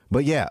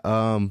 But yeah,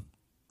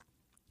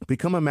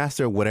 become a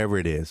master of whatever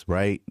it is,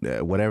 right?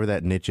 Whatever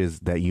that niche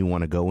is that you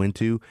want to go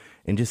into,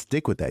 and just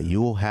stick with that.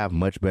 You will have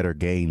much better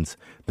gains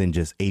than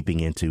just aping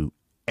into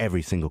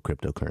every single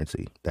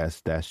cryptocurrency.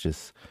 That's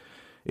just,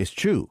 it's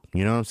true.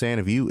 You know what I'm saying?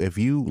 If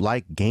you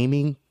like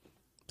gaming,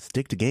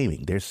 stick to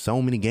gaming. There's so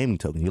many gaming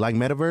tokens. You like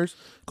Metaverse?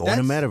 Go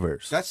into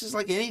Metaverse. That's just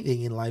like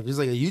anything in life. It's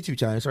like a YouTube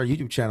channel. It's our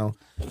YouTube channel.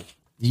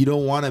 You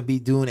don't want to be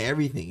doing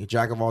everything. A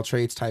jack of all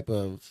trades type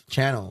of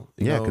channel.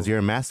 Because you're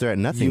a master at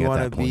nothing at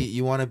that point.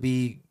 You want to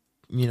be,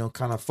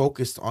 kind of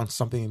focused on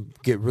something and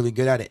get really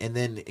good at it, and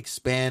then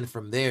expand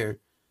from there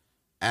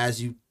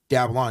as you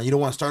dabble on. You don't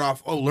want to start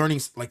off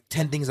learning like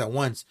 10 things at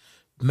once.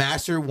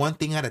 Master one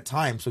thing at a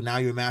time. So now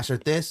you're a master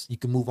at this. You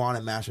can move on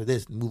and master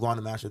this. Move on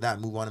and master that.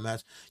 Move on and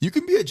master. You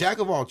can be a jack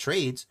of all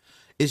trades.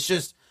 It's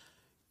just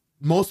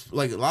a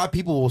lot of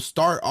people will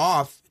start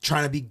off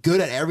trying to be good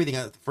at everything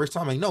at the first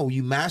time. Like, no,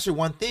 you master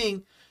one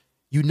thing,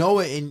 you know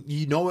it, and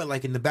you know it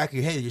like in the back of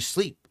your head, you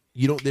sleep.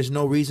 There's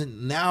no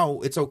reason. Now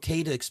it's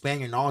okay to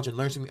expand your knowledge and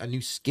learn a new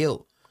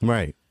skill.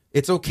 Right.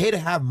 It's okay to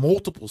have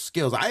multiple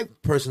skills. I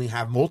personally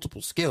have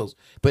multiple skills,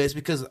 but it's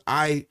because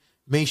I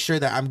make sure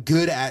that I'm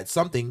good at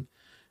something,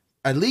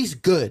 at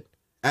least good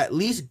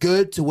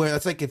to where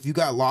it's like if you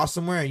got lost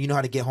somewhere and you know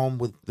how to get home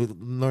with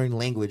learning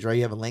language, right?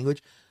 You have a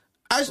language.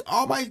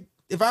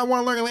 If I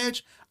want to learn a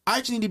language,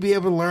 I just need to be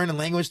able to learn a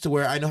language to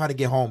where I know how to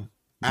get home.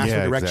 Ask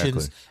for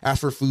directions,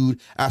 ask for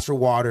food, ask for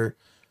water,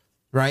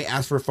 right?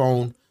 Ask for a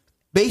phone.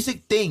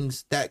 Basic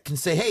things that can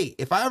say, hey,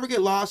 if I ever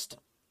get lost,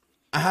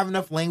 I have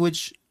enough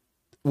language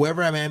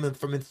wherever I am,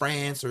 if I'm in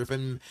France or if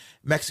I'm in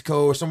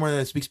Mexico or somewhere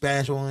that speaks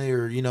Spanish only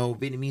or,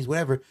 Vietnamese,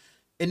 whatever,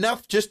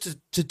 enough just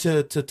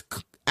to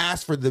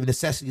ask for the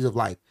necessities of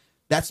life.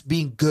 That's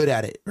being good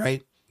at it,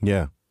 right?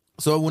 Yeah.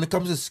 So when it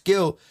comes to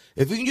skill,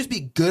 if you can just be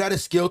good at a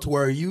skill to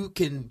where you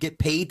can get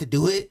paid to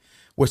do it,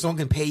 where someone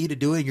can pay you to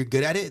do it and you're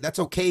good at it, that's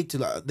okay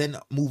to then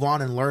move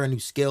on and learn a new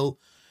skill.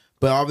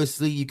 But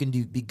obviously you can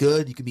be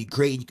good, you can be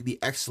great, and you can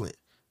be excellent.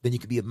 Then you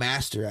can be a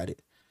master at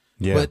it.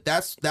 Yeah. But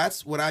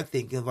that's what I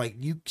think. Like,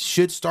 you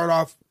should start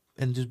off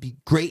and just be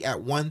great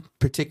at one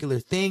particular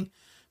thing,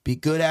 be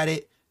good at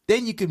it.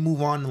 Then you can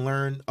move on and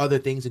learn other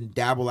things and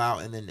dabble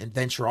out and then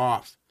venture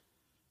off.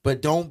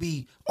 But don't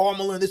be, I'm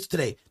gonna learn this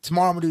today.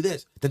 Tomorrow I'm gonna do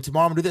this. Then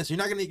tomorrow I'm gonna do this.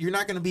 You're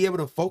not gonna be able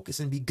to focus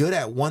and be good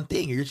at one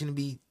thing. You're just gonna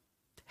be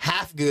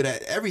half good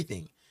at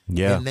everything.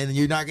 Yeah. And then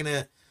you're not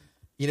gonna,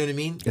 you know what I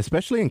mean?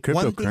 Especially in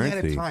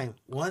cryptocurrency.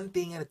 One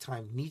thing at a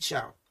time. Niche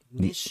out.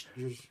 Niche,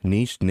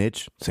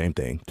 same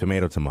thing.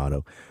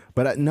 Tomato.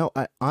 But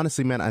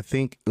honestly, man, I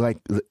think like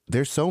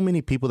there's so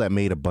many people that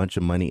made a bunch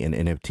of money in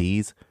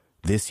NFTs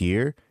this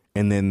year,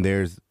 and then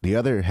there's the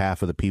other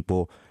half of the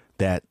people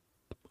that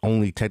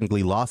only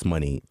technically lost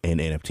money in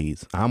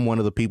NFTs. I'm one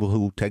of the people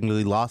who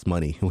technically lost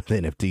money with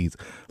NFTs.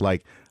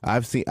 Like I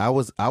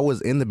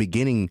was in the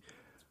beginning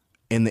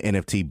in the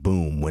NFT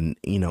boom when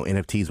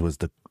NFTs was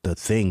the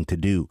thing to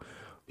do.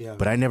 Yeah.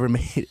 But I never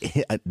made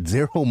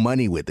zero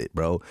money with it,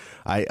 bro.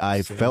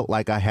 I felt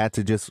like I had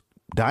to just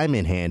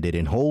diamond hand it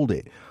and hold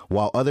it.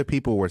 While other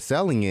people were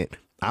selling it,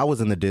 I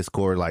was in the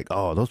Discord like,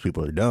 oh, those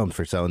people are dumb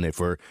for selling it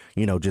for,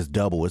 just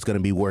double. It's going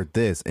to be worth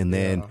this. And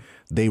then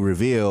they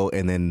reveal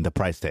and then the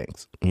price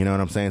tanks. You know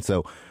what I'm saying?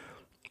 So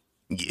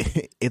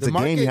it's a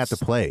game you have to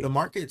play. The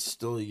market's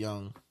still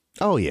young.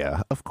 Oh,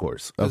 yeah, of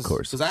course. Of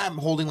course. Because I'm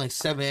holding like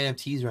 7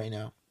 NFTs right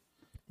now.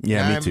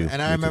 Yeah, me too.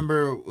 And I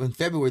remember in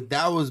February,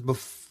 that was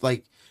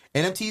like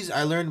NFTs.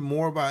 I learned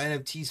more about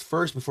NFTs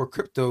first before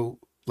crypto,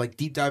 like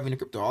deep diving into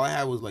crypto. All I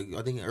had was like,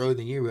 I think earlier in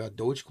the year we had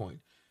Dogecoin.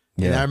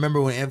 Yeah. And I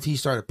remember when NFTs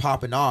started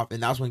popping off,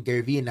 and that's when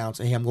Gary Vee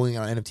announced, hey, I'm going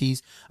on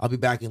NFTs. I'll be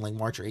back in like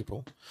March or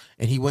April.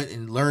 And he went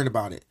and learned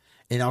about it.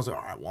 And I was like,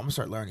 all right, well, I'm going to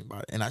start learning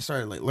about it. And I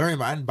started like learning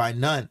about it. I didn't buy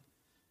none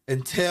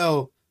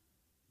until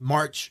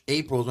March,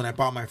 April is when I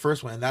bought my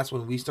first one. And that's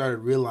when we started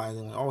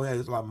realizing, like, oh, yeah,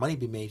 there's a lot of money to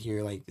be made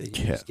here, like that you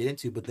can just get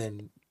into. But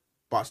then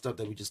bought stuff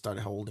that we just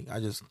started holding. I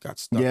just got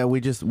stuck. Yeah, we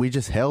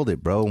just held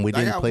it, bro, and we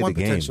didn't play the game. I got one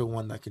potential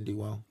one that can do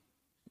well.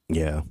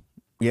 Yeah.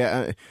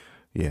 That's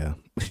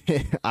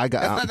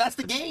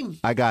the game.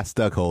 I got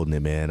stuck holding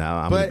it, man.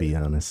 I'm gonna be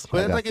honest.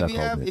 But like if you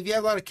have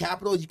a lot of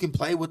capital, you can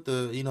play with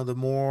the the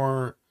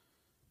more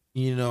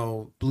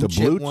blue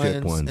chip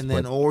ones, and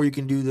then or you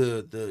can do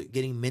the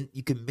getting mint.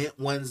 You can mint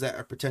ones that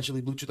are potentially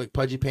blue chip, like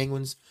Pudgy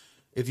Penguins.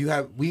 If you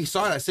have, we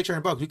saw it at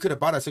 $600. We could have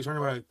bought it at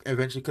 $600.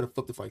 Eventually, could have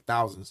flipped it for like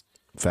thousands.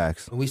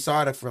 Facts. And we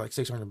saw it for like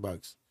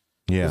 $600.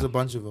 Yeah, there's a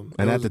bunch of them.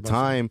 And at the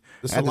time,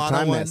 that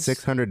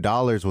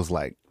 $600 was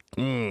like, I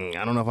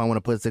don't know if I want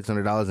to put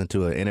 $600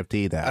 into an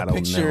NFT that I don't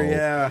know.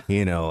 Yeah, but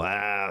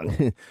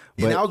and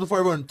that was before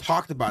everyone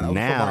talked about it.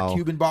 That was before Mark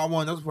Cuban bought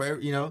one. That was before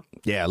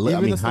Yeah, I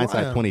mean,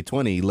 hindsight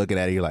 2020. Looking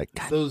at it, you're like,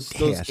 God, those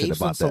apes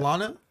from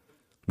Solana.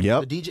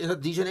 Yep.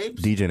 DJ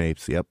Apes. DJ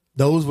Apes. Yep.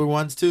 Those were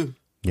ones too.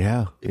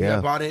 Yeah. If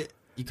you bought it,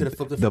 you could have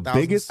flipped it for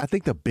thousands. I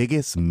think the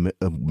biggest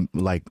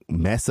like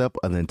mess up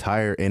of the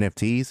entire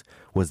NFTs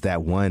was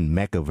that one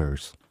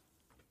Mechaverse.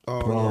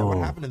 Oh, bro, yeah. What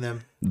happened to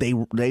them?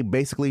 They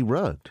basically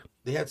rugged.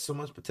 They had so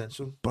much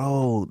potential.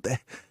 Bro,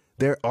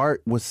 their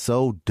art was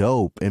so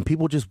dope. And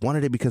people just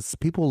wanted it because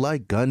people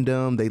like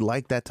Gundam. They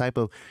like that type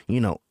of,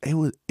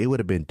 it would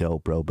have been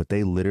dope, bro. But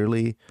they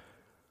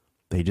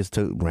just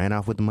ran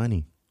off with the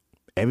money.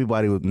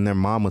 Everybody and their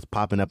mom was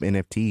popping up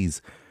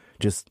NFTs,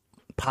 just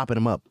popping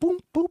them up. Boop,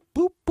 boop,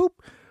 boop, boop.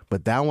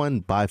 But that one,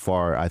 by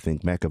far, I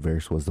think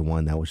Mechaverse was the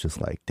one that was just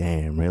like,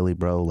 damn, really,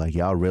 bro? Like,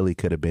 y'all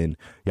could have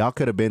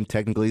been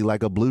technically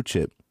like a blue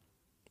chip.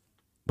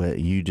 But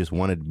you just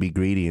wanted to be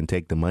greedy and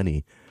take the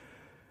money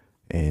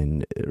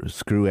and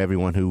screw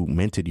everyone who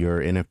minted your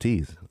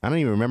NFTs. I don't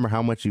even remember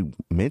how much you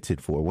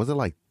minted for. Was it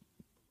like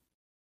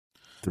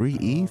 3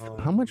 ETH?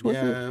 How much was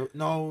it?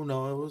 No,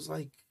 it was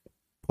like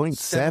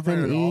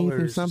 0.7 ETH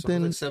or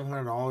something. Like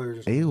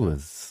 $700. It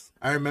was.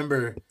 I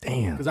remember.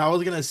 Damn. Because I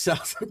was gonna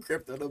sell some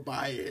crypto to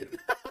buy it.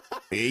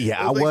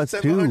 Yeah, I was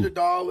too.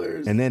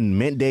 $700. And then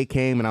mint day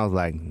came, and I was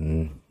like,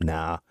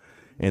 nah.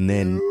 And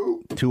then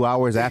 2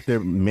 hours after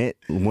mint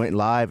went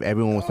live,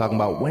 everyone was talking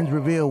about when's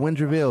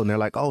reveal, and they're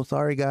like, oh,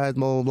 sorry guys,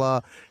 blah blah blah.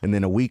 And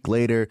then a week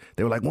later,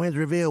 they were like, when's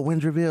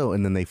reveal,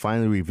 and then they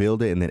finally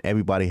revealed it, and then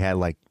everybody had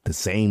like the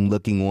same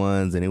looking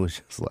ones, and it was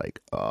just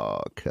like,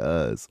 oh,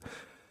 cuz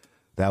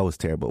that was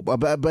terrible.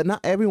 But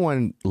not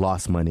everyone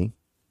lost money.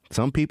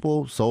 Some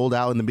people sold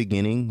out in the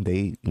beginning.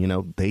 They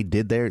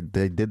did the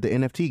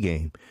NFT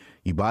game.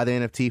 You buy the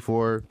NFT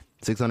for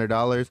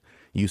 $600,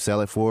 you sell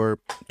it for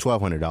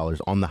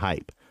 $1,200 on the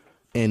hype,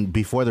 and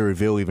before the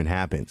reveal even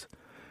happens.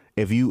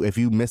 If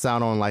you miss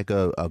out on like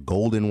a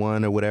golden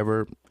one or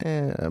whatever,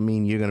 I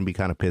mean, you're gonna be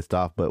kind of pissed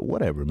off. But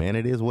whatever, man,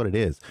 it is what it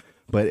is.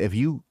 But if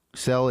you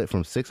sell it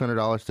from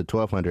 $600 to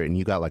 $1,200 and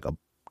you got like a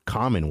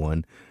common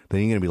one,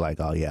 then you're gonna be like,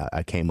 oh yeah,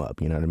 I came up.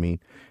 You know what I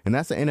mean? And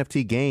that's the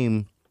NFT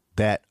game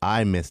that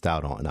I missed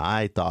out on.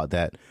 I thought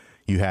that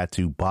you had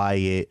to buy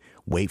it,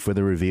 wait for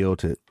the reveal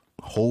to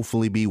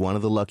hopefully be one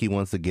of the lucky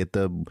ones to get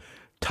the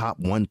top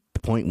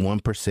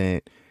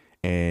 1.1%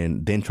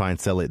 and then try and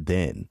sell it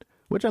then.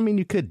 Which, I mean,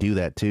 you could do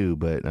that too,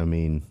 but I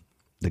mean,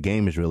 the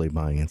game is really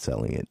buying and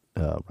selling it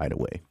right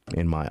away,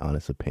 in my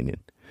honest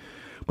opinion.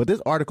 But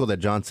this article that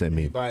John sent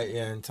me, buy it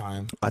in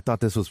time. I thought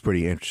this was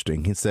pretty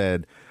interesting. He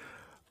said,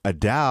 a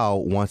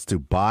DAO wants to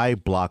buy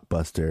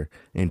Blockbuster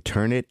and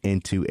turn it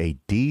into a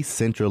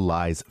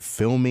decentralized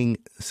film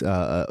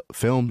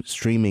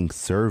streaming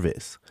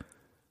service.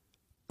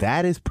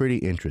 That is pretty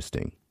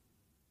interesting.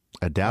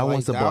 A DAO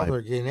wants to buy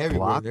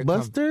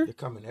Blockbuster? They're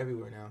coming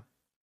everywhere now.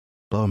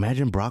 Bro,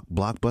 imagine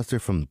Blockbuster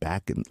from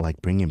back,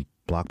 like bringing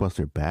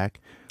Blockbuster back.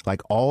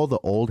 Like all the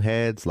old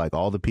heads, like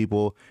all the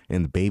people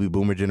in the baby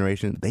boomer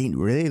generation, they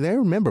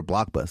remember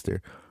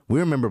Blockbuster. We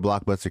remember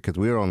Blockbuster because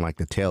we were on like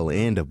the tail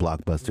end of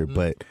Blockbuster,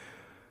 but,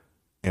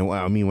 and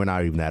I mean, we're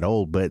not even that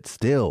old, but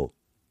still,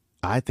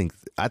 I think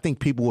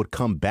people would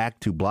come back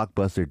to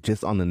Blockbuster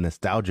just on the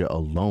nostalgia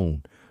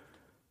alone.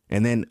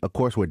 And then, of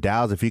course, with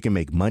DAOs, if you can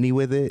make money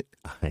with it,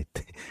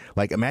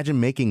 like imagine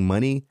making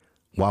money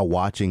while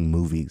watching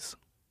movies.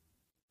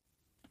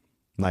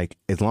 Like,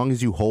 as long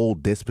as you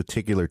hold this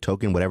particular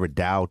token, whatever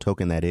DAO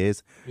token that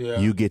is,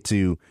 you get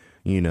to,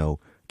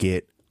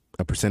 get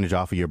a percentage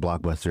off of your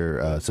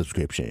Blockbuster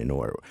subscription,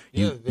 or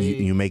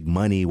you make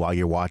money while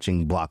you're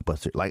watching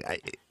Blockbuster.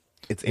 Like,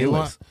 it's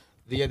endless.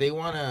 They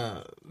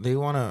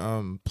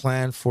wanna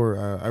plan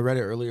for. I read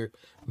it earlier,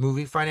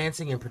 movie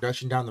financing and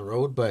production down the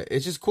road, but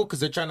it's just cool because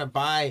they're trying to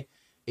buy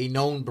a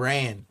known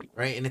brand,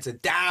 right? And it's a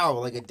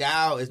DAO. Like, a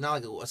DAO is not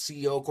like a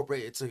CEO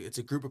corporate. It's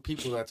a group of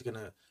people that's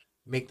gonna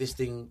make this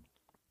thing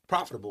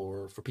profitable,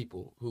 or for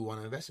people who want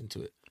to invest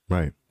into it.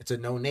 Right. It's a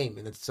known name,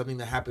 and it's something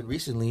that happened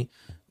recently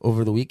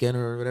over the weekend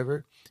or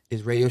whatever.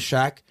 Is Radio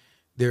Shack?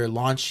 They're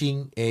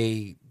launching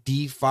a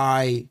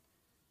DeFi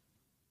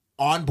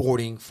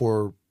onboarding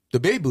for the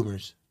baby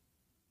boomers.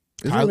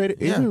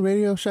 Isn't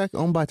Radio Shack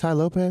owned by Ty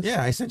Lopez?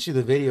 Yeah, I sent you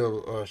the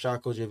video. Shout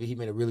out Coach JV. He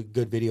made a really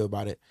good video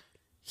about it.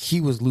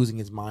 He was losing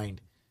his mind.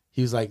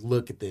 He was like,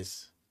 look at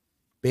this.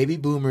 Baby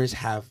boomers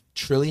have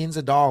trillions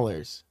of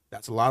dollars.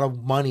 That's a lot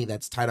of money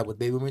that's tied up with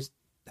baby boomers.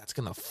 That's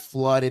going to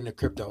flood into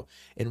crypto.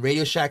 And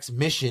Radio Shack's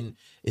mission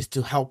is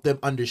to help them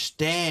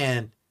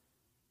understand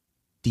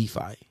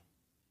DeFi.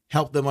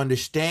 Help them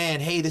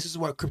understand, hey, this is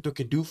what crypto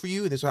can do for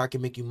you, and this is how I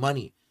can make you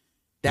money.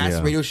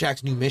 That's Radio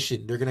Shack's new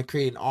mission. They're going to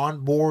create an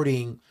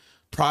onboarding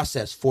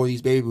process for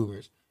these baby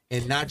boomers.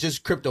 And not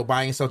just crypto,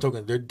 buying and selling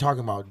tokens. They're talking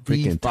about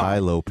freaking DeFi. Ty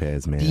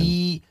Lopez, man.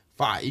 DeFi.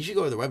 You should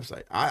go to the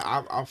website.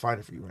 I'll find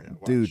it for you right now.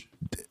 Watch. Dude,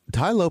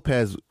 Ty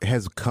Lopez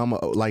has come,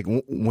 like,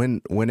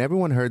 when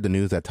everyone heard the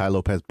news that Ty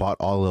Lopez bought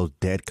all those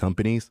dead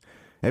companies,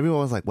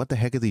 everyone was like, what the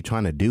heck is he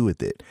trying to do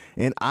with it?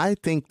 And I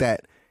think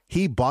that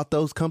he bought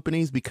those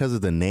companies because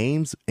of the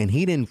names, and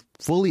he didn't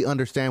fully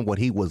understand what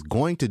he was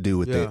going to do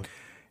with it.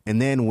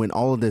 And then when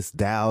all of this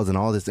DAOs and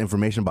all this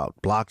information about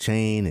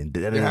blockchain and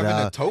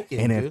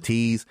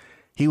NFTs,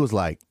 he was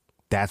like,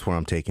 that's where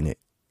I'm taking it.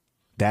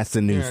 That's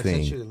the new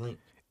thing. I sent you the link.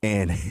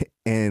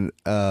 And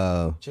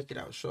check it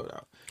out, show it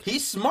out.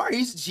 He's smart.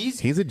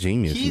 He's a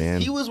genius,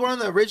 man. He was one of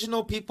the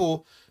original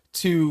people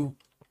to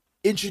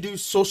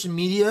introduce social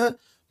media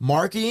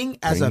marketing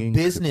as a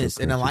business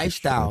and a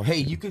lifestyle. Hey,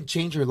 you can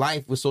change your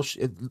life with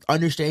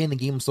understanding the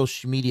game of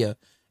social media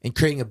and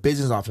creating a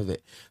business off of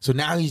it. So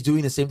now he's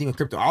doing the same thing with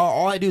crypto.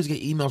 All I do is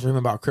get emails from him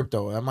about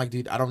crypto. I'm like,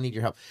 dude, I don't need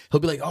your help. He'll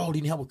be like, oh, do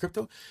you need help with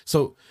crypto?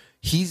 So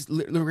he's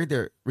right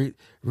there.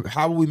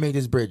 How will we make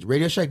this bridge?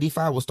 Radio Shack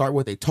DeFi will start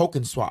with a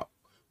token swap.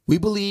 We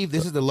believe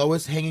this is the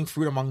lowest hanging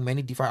fruit among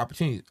many DeFi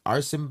opportunities.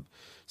 Our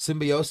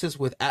symbiosis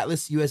with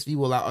Atlas USV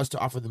will allow us to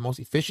offer the most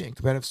efficient and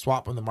competitive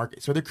swap on the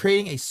market. So they're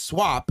creating a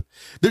swap.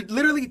 They're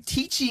literally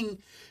teaching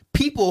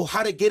people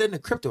how to get into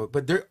crypto,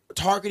 but they're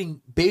targeting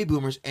baby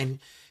boomers. And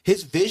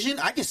his vision,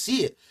 I can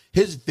see it.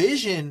 His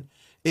vision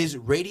is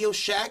Radio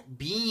Shack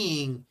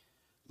being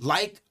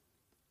like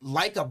a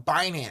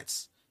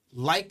Binance,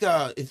 like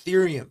a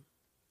Ethereum,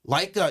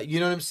 like a, you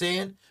know what I'm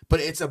saying? But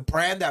it's a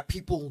brand that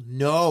people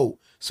know.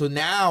 So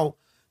now,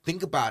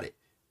 think about it.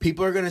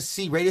 People are going to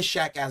see Radio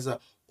Shack as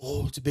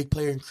it's a big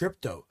player in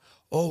crypto.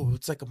 Oh,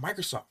 it's like a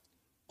Microsoft.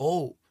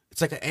 Oh,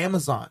 it's like an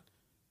Amazon.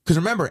 Because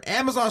remember,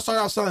 Amazon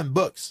started out selling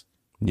books.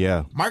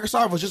 Yeah.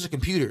 Microsoft was just a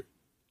computer.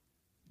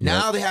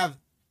 Now they have,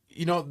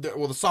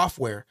 the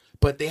software,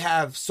 but they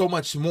have so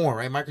much more,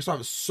 right? Microsoft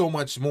is so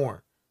much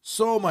more.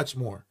 So much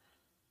more.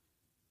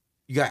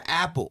 You got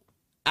Apple.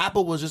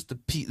 Apple was just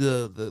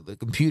the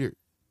computer.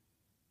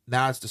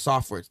 Now it's the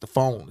software, it's the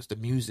phone, it's the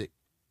music,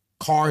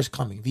 cars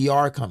coming,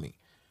 VR coming.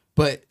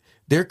 But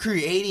they're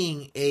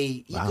creating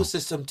a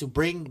ecosystem to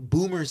bring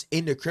boomers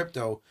into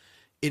crypto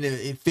in an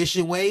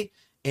efficient way,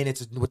 and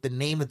it's with the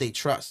name that they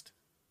trust.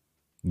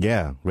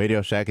 Yeah,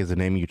 Radio Shack is a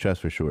name you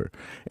trust for sure.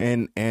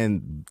 And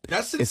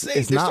that's insane.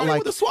 It's not like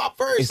with the swap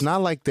first. It's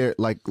not like they're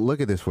like,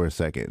 look at this for a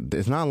second.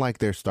 It's not like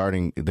they're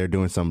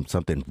doing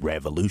something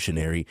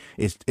revolutionary.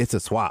 It's a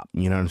swap.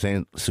 You know what I'm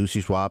saying?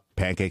 Sushi swap,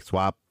 pancake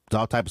swap. It's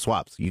all type of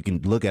swaps. You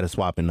can look at a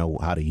swap and know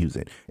how to use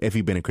it if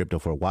you've been in crypto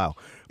for a while.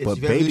 But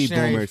baby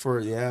boomers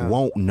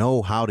won't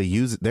know how to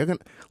use it. They're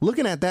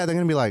looking at that. They're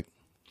gonna be like,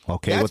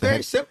 okay, that's what the very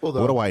heck? simple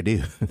though. What do I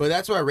do? But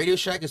that's why Radio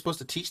Shack is supposed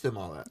to teach them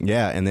all that.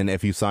 Yeah, and then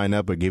if you sign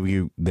up or give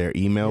you their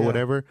email,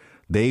 whatever,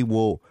 they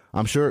will.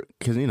 I'm sure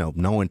because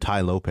knowing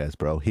Ty Lopez,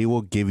 bro, he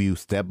will give you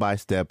step by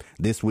step.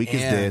 This week is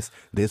this.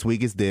 This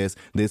week is this.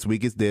 This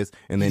week is this.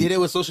 And then he did it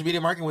with social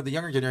media marketing with the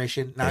younger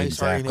generation. Now he's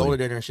starting the older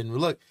generation.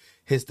 Look,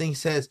 his thing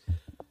says,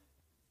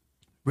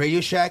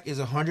 Radio Shack is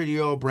a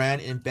 100-year-old brand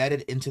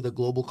embedded into the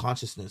global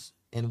consciousness,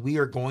 and we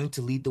are going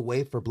to lead the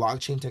way for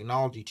blockchain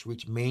technology to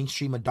reach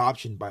mainstream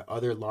adoption by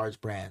other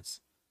large brands.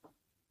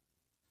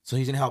 So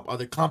he's going to help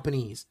other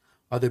companies,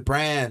 other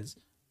brands,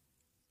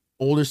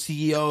 older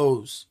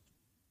CEOs,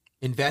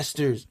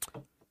 investors.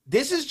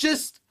 This is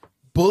just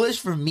bullish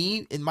for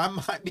me in my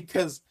mind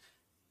because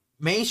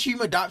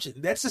mainstream adoption,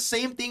 that's the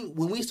same thing.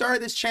 When we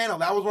started this channel,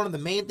 that was one of the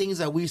main things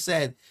that we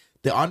said.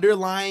 The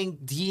underlying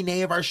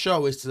DNA of our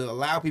show is to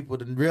allow people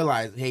to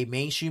realize, hey,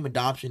 mainstream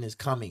adoption is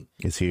coming.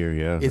 It's here,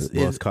 yeah.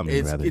 It's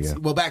coming, rather.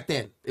 Well, back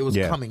then, it was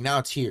coming. Now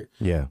it's here.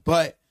 Yeah.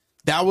 But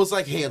that was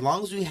like, hey, as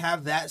long as we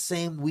have that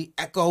same, we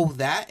echo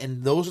that,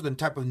 and those are the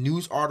type of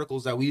news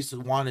articles that we used to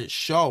want to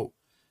show.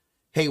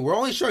 Hey, we're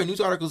only showing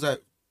news articles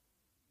that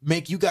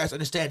make you guys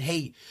understand,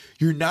 hey,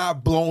 you're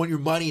not blowing your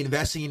money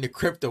investing into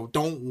crypto.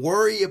 Don't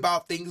worry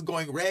about things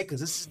going red, because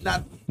this is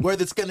not where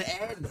that's going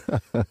to end.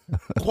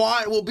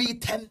 Quant will be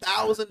 $10,000.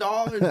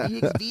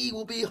 EXV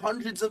will be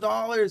hundreds of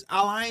dollars.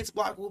 Alliance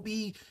Block will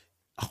be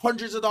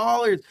hundreds of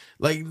dollars.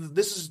 Like,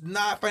 this is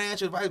not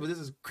financial advice, but this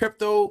is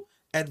crypto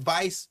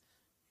advice,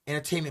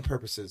 entertainment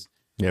purposes.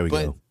 There we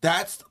go.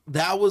 But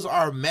that was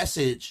our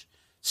message.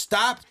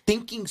 Stop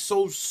thinking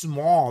so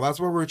small. That's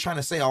what we're trying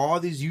to say. All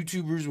these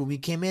YouTubers, when we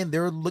came in, they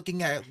were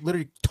looking at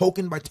literally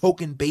token by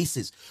token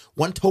basis,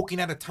 one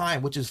token at a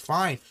time, which is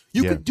fine.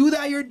 You could do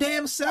that your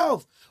damn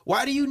self.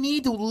 Why do you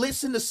need to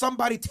listen to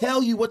somebody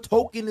tell you what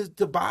token is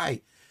to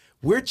buy?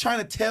 We're trying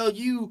to tell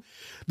you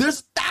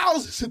there's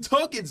thousands of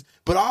tokens,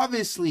 but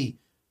obviously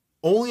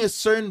only a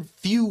certain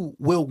few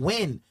will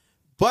win.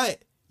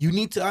 But you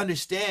need to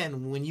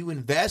understand, when you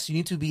invest, you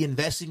need to be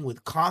investing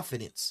with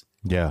confidence.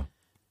 Yeah.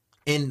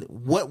 And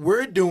what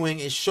we're doing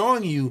is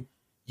showing you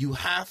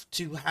have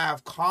to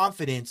have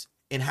confidence,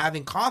 and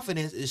having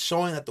confidence is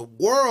showing that the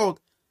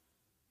world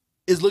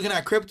is looking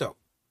at crypto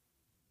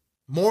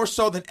more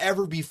so than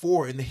ever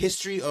before in the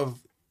history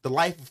of the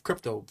life of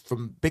crypto,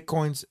 from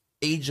Bitcoin's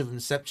age of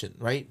inception,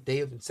 right?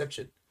 Day of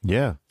inception.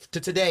 Yeah. To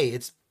today,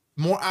 it's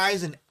more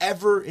eyes than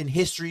ever in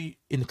history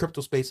in the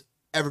crypto space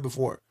ever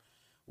before.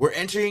 We're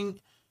entering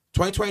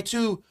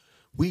 2022.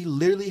 We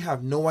literally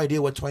have no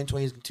idea what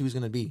 2022 is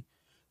going to be.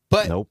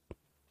 But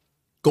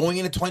going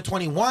into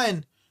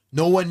 2021,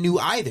 no one knew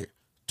either.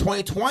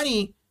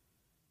 2020,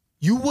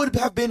 you would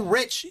have been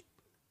rich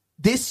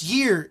this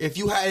year if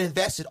you had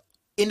invested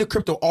into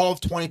crypto all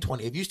of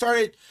 2020. If you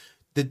started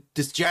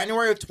this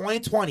January of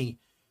 2020,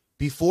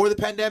 before the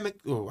pandemic,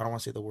 I don't want to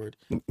say the word.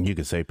 You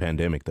could say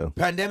pandemic, though.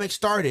 Pandemic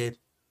started,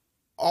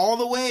 all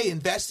the way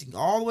investing,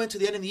 all the way to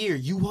the end of the year,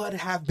 you would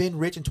have been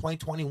rich in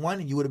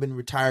 2021, and you would have been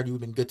retired. You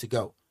would have been good to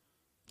go.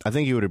 I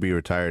think you would be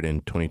retired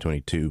in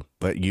 2022,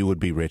 but you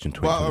would be rich in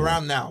 2021. Well,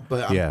 around now.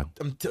 But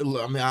I'm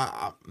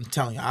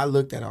telling you, I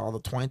looked at all the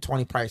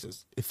 2020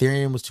 prices.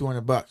 Ethereum was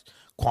 $200.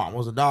 Quant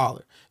was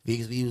 $1.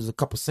 VXV was a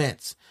couple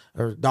cents,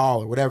 or a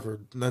dollar, whatever,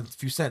 a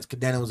few cents.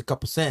 Cardano was a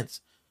couple cents.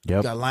 Yep.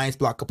 You got Alliance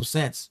Block, a couple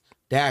cents.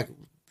 DAG,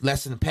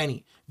 less than a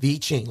penny.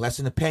 VChain, less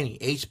than a penny.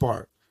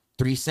 HBAR,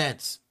 3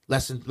 cents,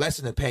 less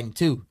than a penny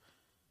too.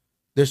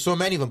 There's so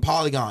many of them.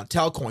 Polygon,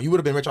 Telcoin. You would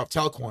have been rich off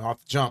Telcoin off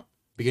the jump,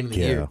 beginning of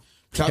the year.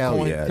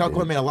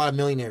 Telcoin made a lot of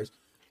millionaires.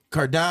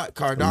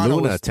 Cardano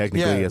Luna was,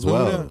 technically as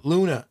well.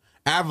 Luna,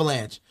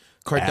 Avalanche.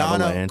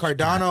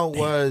 Cardano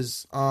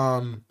was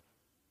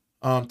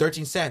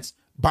 13 cents.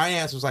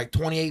 Binance was like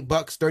 $28,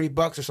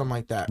 $30 or something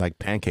like that. Like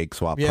pancake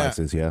swap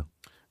prices, yeah.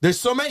 There's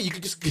so many. You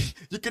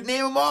could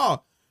name them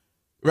all.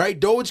 Right?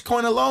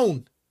 Dogecoin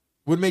alone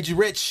would have made you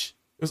rich.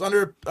 It was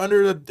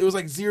it was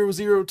like 002.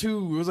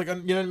 It was like, you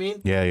know what I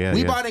mean? Yeah.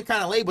 We bought it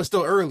kind of late, but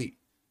still early.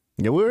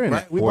 Yeah, we were in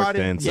right? We bought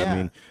it. I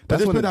mean,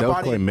 that's when the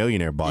Dogecoin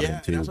millionaire bought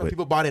it too. That's when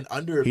people bought it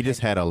under. He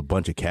just had a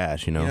bunch of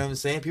cash, you know. You know what I'm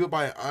saying? People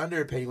buy it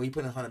under a penny. When you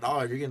put in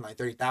 $100, you're getting like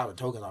 30,000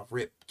 tokens off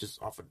rip,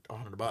 just off of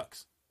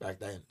 $100 back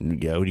then.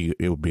 Yeah,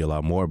 it would be a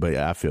lot more, but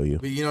I feel you.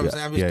 But you know what I'm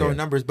saying? I'm just throwing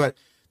numbers, but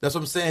that's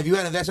what I'm saying. If you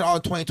had invested all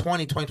in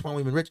 2020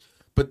 we've been rich.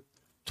 But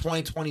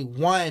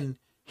 2021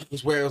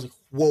 is where it was like,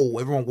 whoa,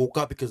 everyone woke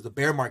up because the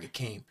bear market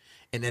came.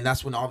 And then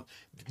that's when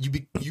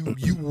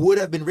you would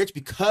have been rich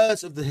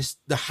because of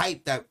the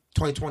hype that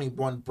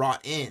 2021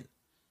 brought in.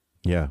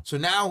 Yeah. So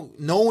now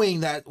knowing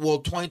that,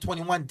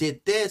 2021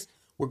 did this,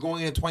 we're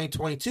going into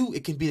 2022,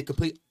 it can be the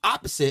complete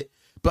opposite.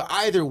 But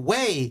either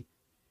way,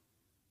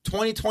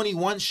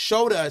 2021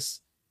 showed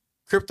us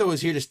crypto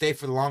is here to stay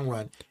for the long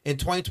run. In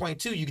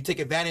 2022, you can take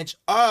advantage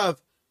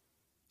of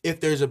if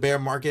there's a bear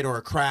market or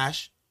a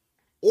crash,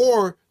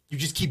 or you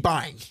just keep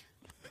buying.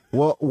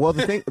 Well,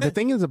 the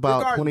thing is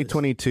about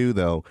 2022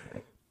 though,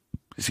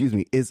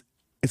 is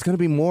it's going to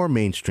be more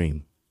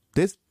mainstream.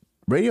 This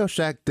Radio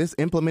Shack, this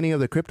implementing of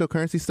the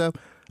cryptocurrency stuff,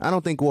 I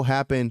don't think will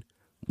happen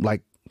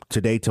like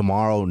today,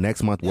 tomorrow,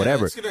 next month,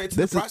 whatever.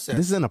 This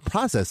is in a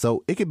process,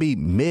 so it could be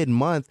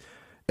mid-month,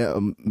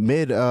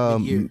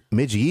 mid-year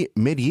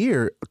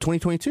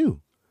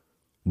 2022.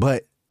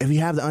 But if you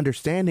have the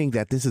understanding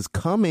that this is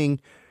coming,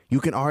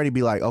 you can already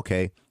be like,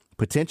 okay,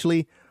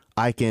 potentially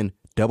I can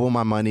double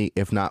my money,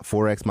 if not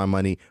 4x my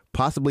money,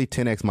 possibly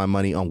 10x my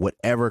money on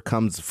whatever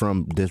comes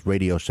from this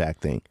Radio Shack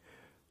thing.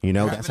 You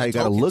know, that's how you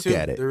got to look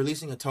at it. They're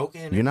releasing a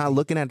token. You're not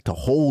looking at it to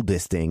hold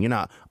this thing. You're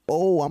not, I'm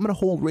going to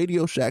hold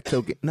Radio Shack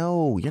token.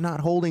 No, you're not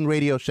holding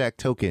Radio Shack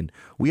token.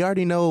 We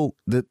already know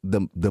the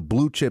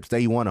blue chips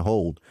that you want to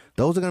hold.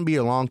 Those are going to be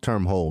your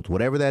long-term holds,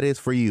 whatever that is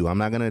for you. I'm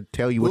not going to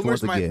tell you which ones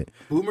to get.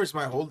 Boomers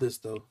might hold this,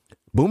 though.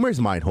 Boomers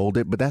might hold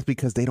it, but that's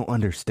because they don't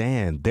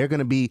understand. They're going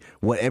to be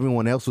what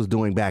everyone else was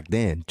doing back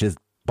then, just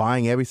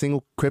buying every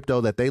single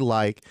crypto that they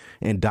like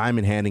and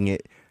diamond handing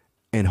it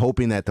and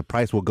hoping that the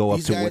price will go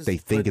up to what they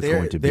think it's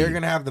going to be. They're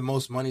going to have the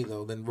most money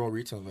though than real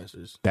retail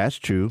investors. That's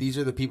true. These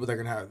are the people that are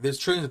going to have. There's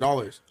trillions of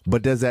dollars.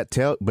 But does that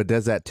tell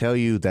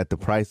you that the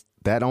price?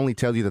 That only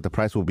tells you that the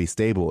price will be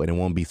stable and it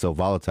won't be so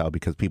volatile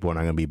because people are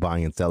not going to be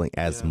buying and selling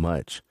as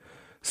much.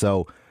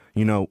 So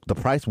the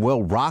price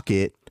will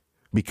rocket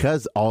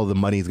because all the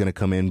money is going to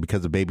come in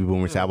because the baby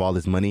boomers have all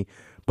this money.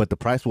 But the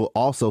price will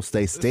also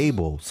stay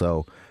stable.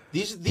 So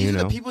these are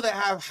the people that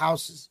have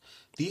houses.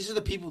 These are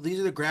the people. These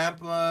are the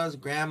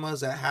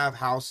grandmas that have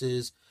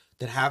houses,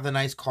 that have the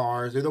nice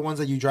cars. They're the ones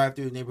that you drive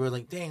through the neighborhood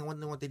like, dang, I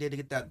wonder what they did to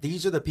get that.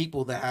 These are the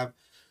people that have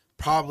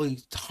probably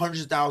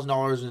hundreds of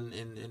 $1,000s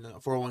in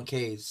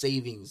 401ks,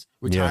 savings,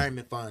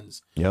 retirement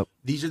funds. Yep.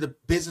 These are the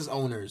business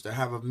owners that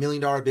have $1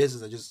 million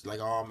business that just like,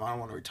 oh, I don't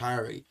want to retire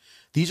already.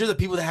 These are the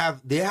people that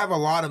have a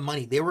lot of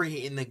money. They were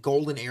in the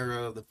golden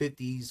era of the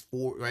 50s,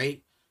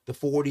 right? The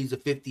 40s, the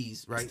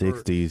 50s, right?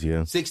 60s,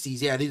 yeah.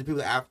 60s, yeah. These are people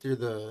that after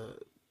the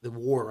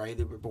war, right?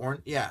 They were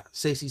born, 60s,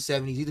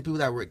 70s. These are the people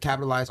that were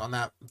capitalized on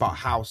that, bought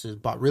houses,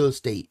 bought real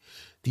estate.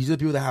 These are the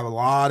people that have a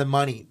lot of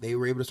money. They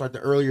were able to start the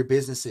earlier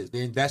businesses. They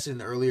invested in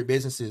the earlier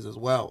businesses as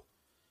well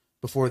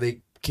before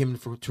they came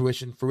to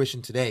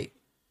fruition today.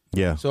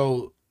 Yeah.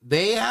 So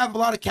they have a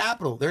lot of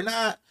capital. They're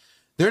not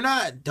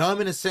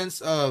dumb in a sense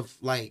of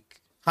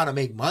like how to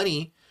make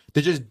money.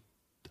 They're just,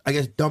 I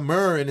guess,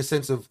 dumber in the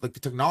sense of like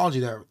the technology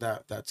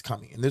that's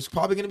coming. And there's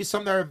probably going to be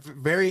some that are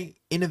very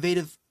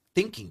innovative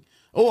thinking.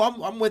 Oh,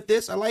 I'm with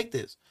this. I like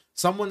this.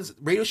 Someone's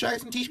Radio Shack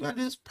can teach me how to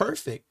do this.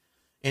 Perfect.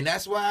 And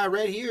that's why I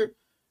read here.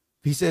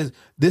 He says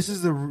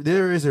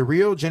there is a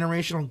real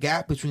generational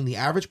gap between the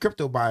average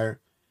crypto buyer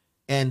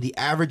and the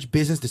average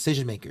business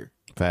decision maker.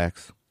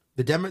 Facts.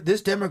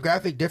 This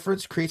demographic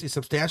difference creates a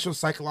substantial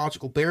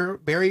psychological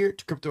barrier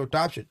to crypto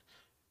adoption.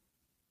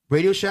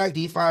 Radio Shack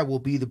DeFi will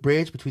be the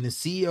bridge between the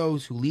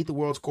CEOs who lead the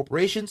world's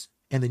corporations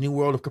and the new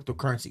world of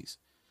cryptocurrencies.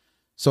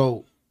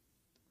 So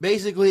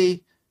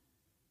basically,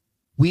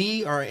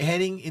 we are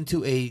heading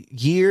into a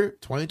year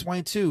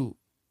 2022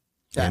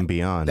 and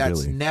beyond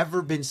that's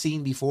never been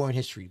seen before in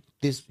history.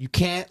 You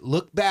can't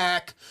look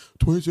back.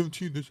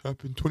 2017, this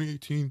happened.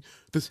 2018,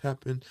 this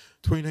happened.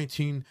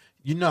 2019,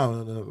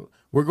 no.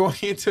 We're going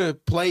into a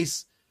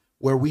place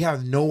where we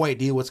have no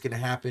idea what's going to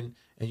happen,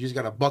 and you just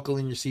got to buckle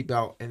in your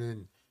seatbelt. And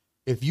then,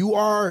 if you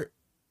are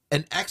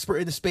an expert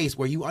in the space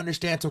where you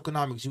understand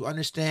tokenomics, you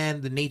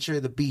understand the nature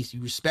of the beast,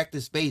 you respect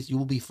the space, you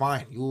will be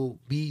fine. You will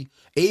be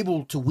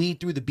able to weed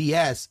through the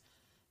BS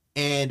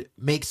and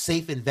make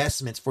safe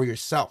investments for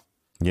yourself.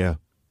 Yeah.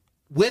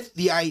 With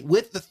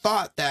the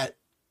thought that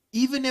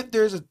even if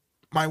there's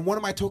one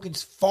of my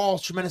tokens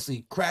falls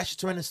tremendously, crashes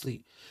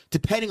tremendously,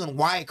 depending on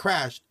why it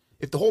crashed,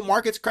 if the whole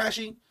market's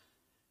crashing,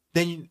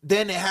 then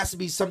it has to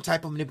be some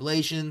type of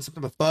manipulation, some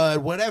type of FUD,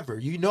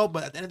 whatever.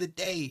 But at the end of the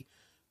day,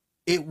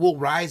 it will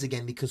rise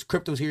again because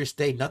crypto's here to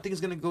stay. Nothing's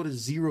gonna go to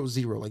 0.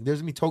 Like there's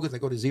gonna be tokens that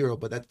go to 0,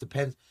 but that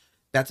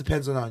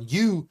depends on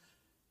you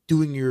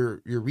doing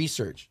your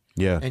research.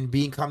 Yeah. And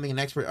becoming an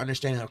expert,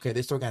 understanding, okay,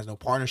 this token has no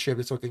partnership.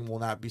 This token will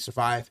not be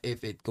survive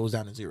if it goes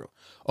down to 0.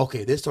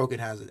 Okay, this token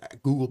has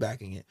Google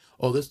backing it.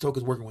 Oh, this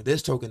token's working with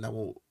this token that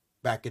will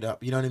back it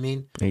up. You know what I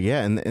mean?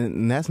 Yeah,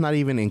 and that's not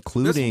even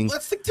including...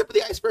 That's the tip of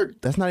the iceberg.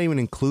 That's not even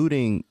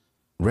including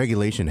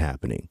regulation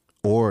happening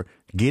or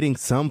getting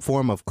some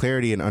form of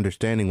clarity and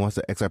understanding once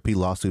the XRP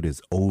lawsuit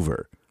is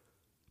over.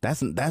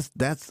 That's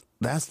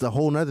the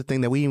whole nother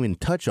thing that we even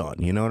touch on.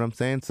 You know what I'm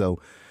saying?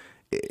 So...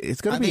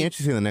 it's going to be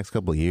interesting in the next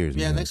couple of years.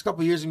 Yeah, next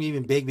couple of years is going to be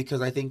even big because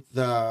I think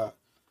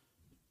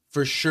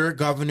for sure,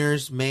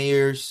 governors,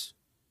 mayors,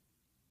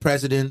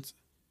 presidents,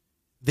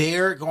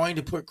 they're going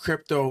to put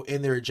crypto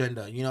in their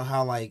agenda. You know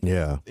how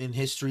in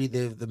history,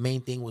 the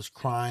main thing was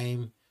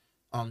crime,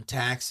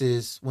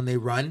 taxes when they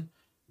run.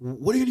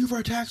 What are you going to do for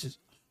our taxes?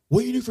 What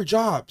are you going to do for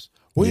jobs?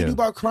 What are you going to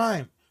do about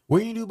crime? What are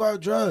you going to do about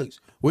drugs?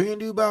 What are you going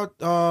to do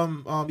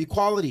about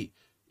equality?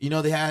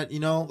 They had,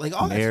 like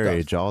all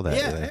marriage, that stuff. all that.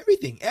 Yeah,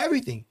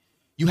 everything.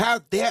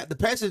 They have the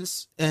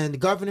presidents and the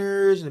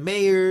governors and the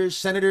mayors,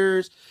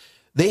 senators,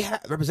 they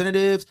have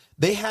representatives.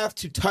 They have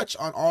to touch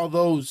on all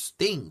those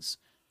things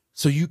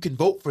so you can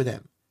vote for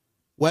them.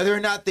 Whether or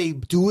not they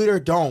do it or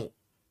don't,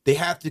 they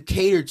have to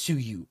cater to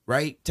you,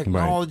 right?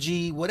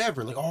 Technology,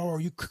 whatever. Like, oh,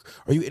 are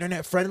you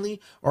internet friendly?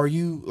 Are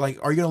you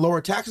going to lower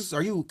taxes?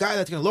 Are you a guy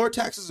that's going to lower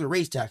taxes or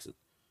raise taxes,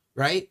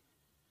 right?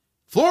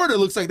 Florida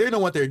looks like they know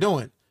what they're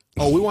doing.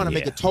 Oh, we want to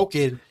make a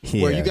token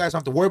where you guys don't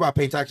have to worry about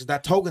paying taxes.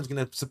 That token's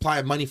going to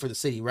supply money for the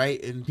city,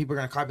 right? And people are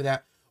going to copy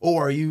that. Oh,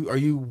 are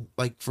you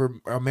like for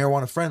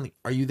marijuana friendly?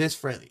 Are you this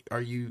friendly? Are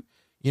you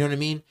know what I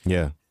mean?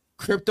 Yeah.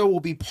 Crypto will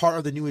be part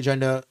of the new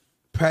agenda.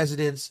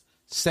 Presidents,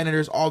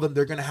 senators, all of them,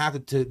 they're going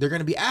to they're going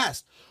to be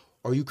asked,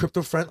 are you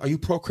crypto friend? Are you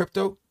pro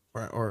crypto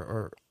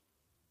or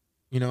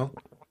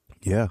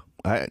Yeah.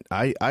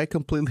 I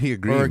completely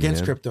agree. Or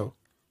against crypto.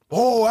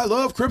 Oh, I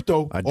love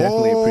crypto. I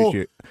definitely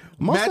appreciate it.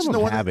 Most of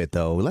them have it,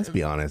 though. Let's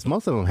be honest.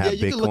 Most of them have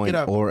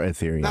Bitcoin or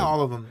Ethereum. Not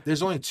all of them.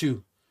 There's only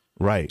 2.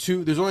 Right.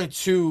 There's only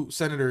 2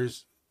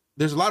 senators.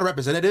 There's a lot of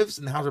representatives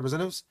in the House of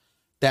Representatives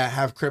that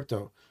have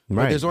crypto.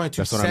 Right. But there's only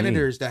two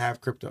senators that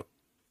have crypto,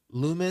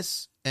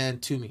 Loomis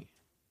and Toomey.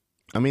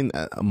 I mean,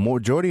 a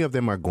majority of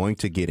them are going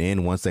to get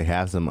in once they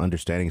have some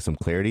understanding, some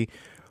clarity.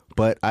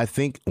 But I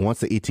think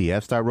once the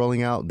ETFs start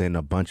rolling out, then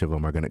a bunch of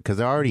them are going to, because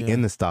they're already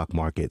in the stock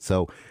market.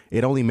 So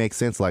it only makes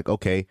sense like,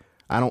 okay,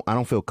 I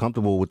don't feel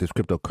comfortable with this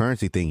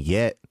cryptocurrency thing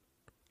yet.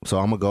 So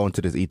I'm going to go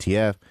into this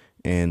ETF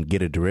and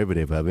get a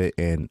derivative of it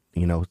and,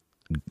 you know,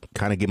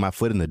 kind of get my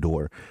foot in the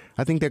door.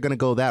 I think they're going to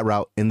go that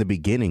route in the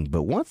beginning.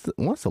 But once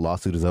the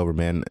lawsuit is over,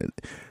 man,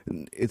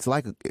 it's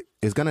like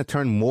it's going to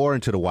turn more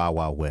into the Wild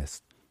Wild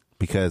West,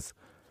 because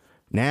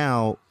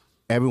now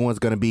everyone's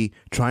going to be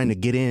trying to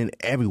get in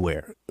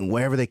everywhere,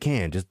 wherever they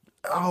can. Just,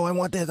 oh, I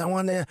want this, I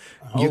want that.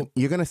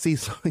 You're going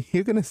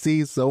to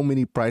see so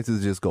many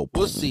prices just go.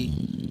 We'll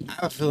see. I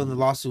have a feeling the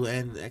lawsuit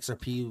and the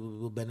XRP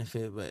will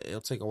benefit, but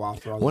it'll take a while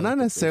for all. Well, not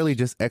necessarily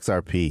just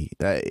XRP.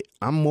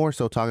 I'm more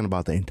so talking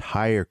about the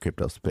entire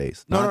crypto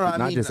space. Not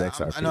just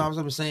XRP. I know what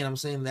I'm saying. I'm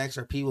saying the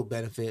XRP will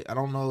benefit. I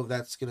don't know if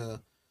that's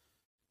gonna.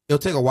 It'll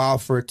take a while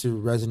for it to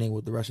resonate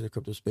with the rest of the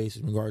crypto space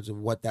in regards of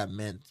what that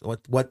meant,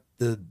 what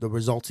the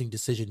resulting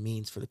decision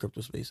means for the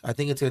crypto space. I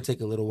think it's going to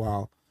take a little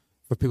while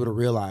for people to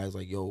realize,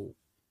 like, yo,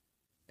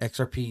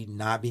 XRP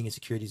not being a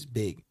security is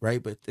big,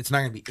 right? But it's not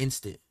going to be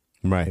instant.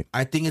 Right.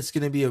 I think it's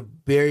going to be a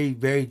very,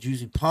 very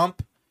juicy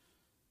pump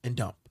and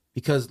dump,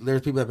 because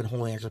there's people that have been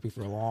holding XRP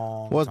for a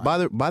long time. Well,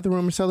 it's buy the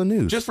rumor, sell the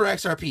news. Just for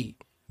XRP.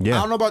 Yeah.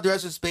 I don't know about the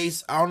rest of the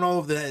space. I don't know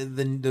if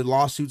the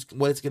lawsuits,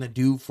 what it's going to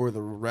do for the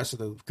rest of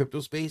the crypto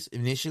space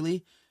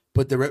initially,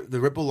 but the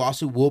Ripple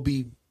lawsuit will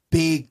be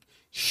big,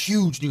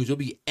 huge news. It'll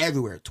be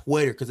everywhere.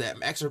 Twitter, because the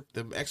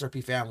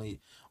XRP family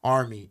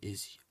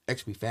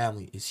XRP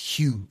family is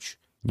huge.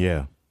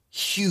 Yeah.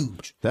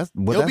 Huge.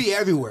 It'll be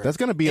everywhere. That's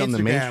going to be Instagram, on the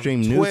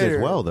mainstream Twitter, news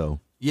as well, though.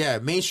 Yeah,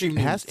 mainstream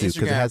news. It has to,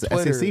 because it has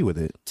Twitter, SEC with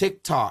it.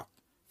 TikTok,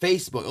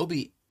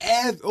 Facebook.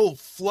 It'll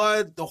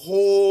flood the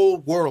whole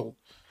world.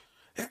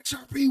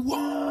 XRP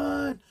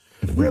won,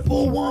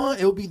 Ripple won.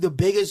 It'll be the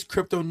biggest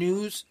crypto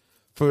news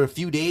for a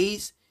few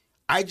days.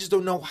 I just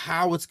don't know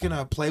how it's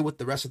gonna play with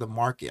the rest of the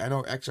market. I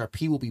know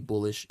XRP will be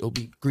bullish. It'll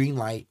be green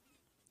light.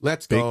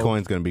 Let's go.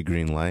 Bitcoin's gonna be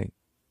green light,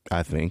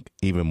 I think,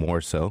 even more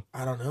so.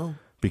 I don't know.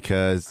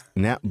 Because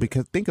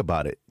think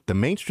about it. The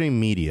mainstream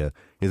media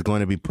is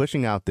going to be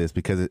pushing out this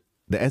because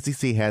the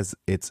SEC has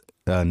its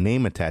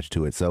name attached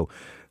to it. So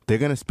they're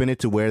going to spin it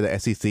to where the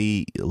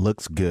SEC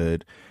looks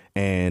good.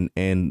 And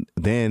then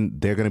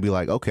they're going to be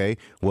like, okay,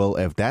 well,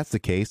 if that's the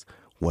case,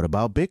 what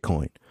about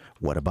Bitcoin?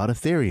 What about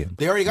Ethereum?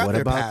 They already got what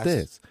their about pass.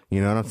 this? You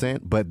know what I'm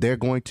saying? But they're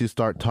going to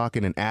start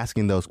talking and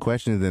asking those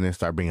questions, and they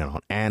start bringing on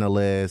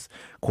analysts,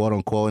 quote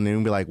unquote, and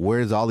then be like,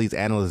 "Where's all these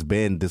analysts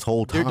been this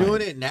whole time?" They're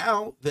doing it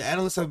now. The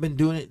analysts have been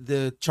doing it.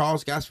 The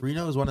Charles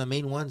Gasparino is one of the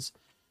main ones,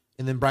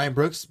 and then Brian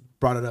Brooks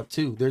brought it up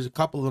too. There's a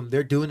couple of them.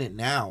 They're doing it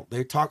now.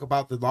 They talk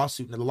about the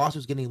lawsuit, and the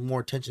lawsuit's getting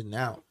more attention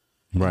now.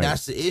 Right. And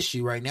that's the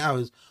issue right now: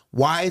 is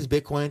why is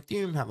Bitcoin and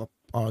Ethereum have a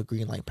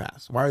green light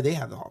pass? Why do they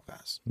have the hall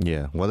pass?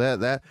 Yeah, well,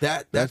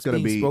 that's going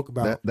to be spoke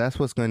about. That's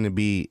what's going to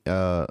be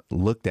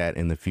looked at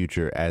in the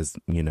future, as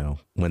you know,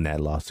 when that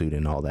lawsuit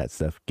and all that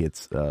stuff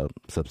gets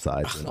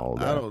subsides and all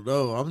that. I don't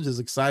know. I'm just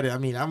excited. I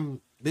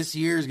mean, this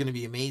year is going to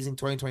be amazing.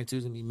 2022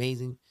 is going to be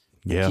amazing.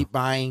 Yeah, keep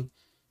buying,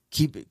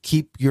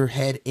 keep your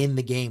head in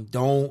the game.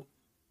 Don't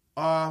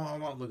I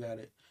won't look at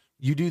it.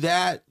 You do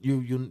that,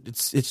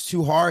 it's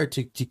too hard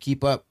to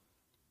keep up.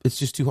 It's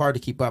just too hard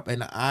to keep up,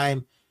 and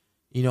I'm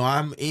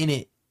in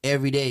it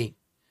every day.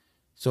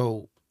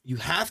 So you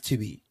have to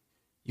be.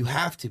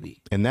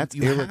 And that's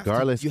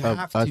irregardless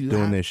of us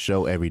doing this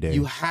show every day.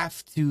 You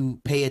have to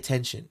pay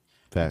attention.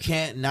 Fact. You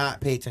can't not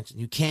pay attention.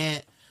 You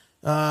can't,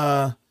 you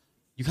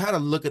got to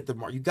look at the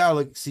market. You got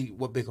to see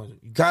what Bitcoin is.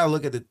 You got to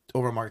look at the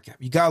overall market cap.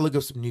 You got to look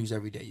up some news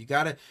every day. You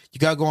got to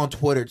go on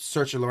Twitter,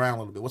 search it around a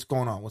little bit. What's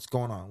going on?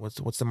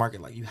 What's the market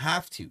like? You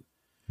have to.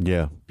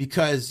 Yeah.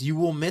 Because you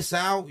will miss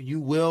out.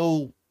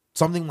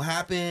 Something will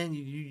happen.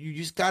 You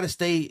just got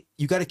to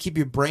you got to keep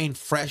your brain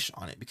fresh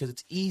on it, because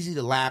it's easy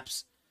to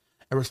lapse.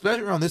 And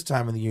especially around this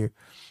time of the year,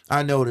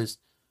 I noticed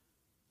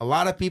a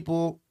lot of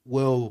people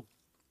will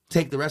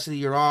take the rest of the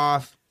year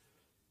off,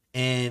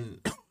 and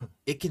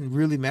it can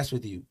really mess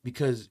with you,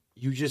 because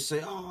you just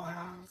say, oh,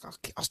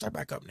 I'll start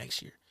back up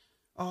next year.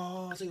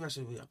 Oh, I'll take the rest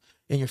of the year.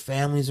 And your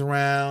family's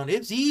around.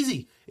 It's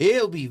easy.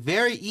 It'll be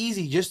very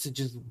easy just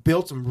to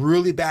build some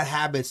really bad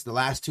habits the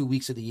last 2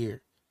 weeks of the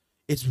year.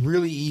 It's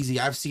really easy.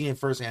 I've seen it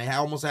firsthand. It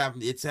almost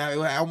happened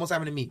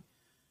to me.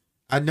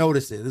 I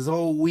noticed it this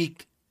whole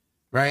week,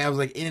 right? I was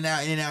like in and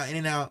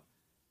out.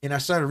 And I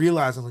started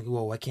realizing, I was like,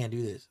 whoa, I can't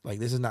do this. Like,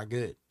 this is not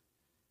good.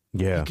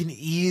 Yeah. You can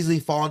easily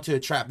fall into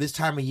a trap this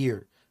time of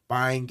year.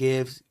 Buying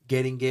gifts,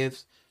 getting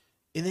gifts,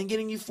 and then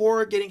getting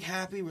euphoric, getting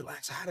happy,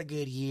 relax. I had a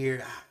good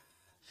year.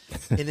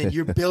 And then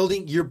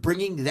you're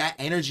bringing that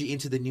energy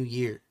into the new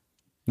year.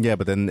 Yeah,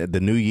 but then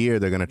the new year,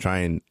 they're going to try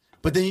and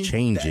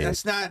change it.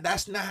 That's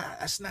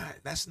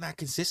not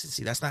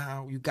consistency. That's not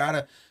how you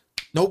gotta.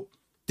 Nope,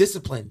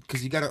 discipline,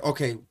 because you gotta.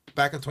 Okay,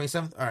 back on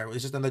 27th. All right,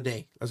 it's just another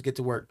day. Let's get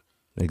to work.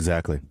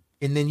 Exactly.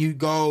 And then you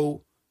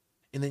go,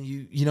 and then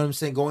you know what I'm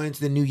saying, going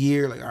into the new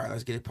year, like, all right,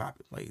 let's get it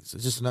popping. Like, it's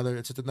just another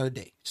day. Just another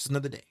day.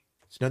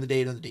 It's another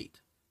day, another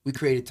date. We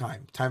created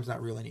time. Time's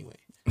not real anyway.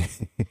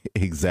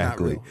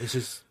 Exactly. It's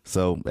just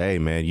so. Hey,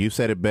 man, you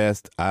said it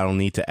best. I don't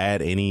need to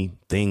add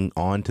anything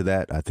on to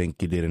that. I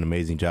think you did an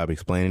amazing job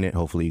explaining it.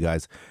 Hopefully, you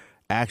guys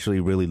actually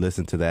really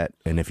listen to that,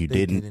 and if you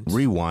didn't,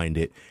 rewind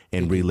it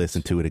and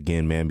re-listen to it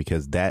again, man,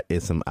 because that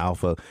is some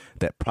alpha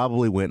that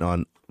probably went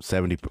on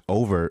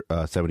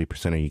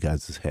 70% of you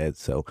guys' heads.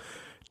 So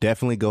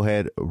definitely go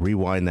ahead,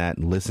 rewind that,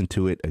 and listen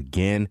to it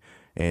again.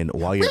 And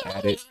while you're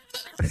at it,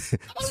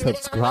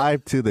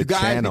 subscribe to the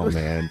channel,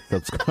 man.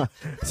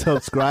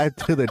 Subscribe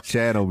to the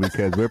channel,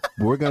 because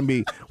we're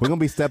gonna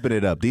be stepping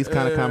it up. These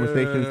kind of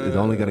conversations is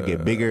only gonna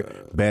get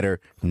bigger,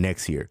 better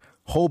next year.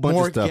 Whole bunch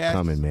of stuff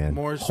coming, man.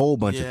 Whole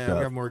bunch of stuff.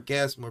 We have more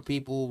guests, more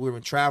people. We're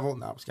in travel.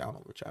 No, I'm just counting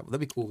over travel.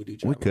 That'd be cool if we do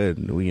travel. We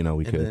could.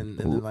 We could. And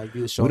then, like,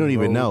 do a show. We don't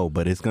even know,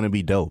 but it's gonna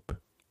be dope.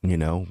 We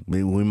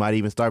might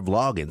even start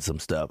vlogging some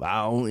stuff.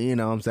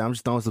 I'm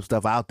just throwing some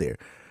stuff out there.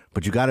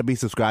 But you got to be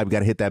subscribed. You got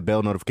to hit that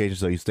bell notification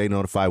so you stay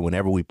notified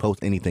whenever we post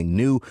anything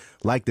new.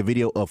 Like the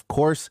video, of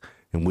course.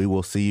 And we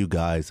will see you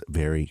guys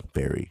very,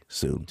 very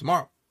soon.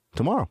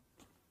 Tomorrow.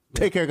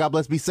 Take care. God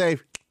bless. Be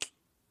safe.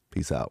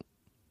 Peace out.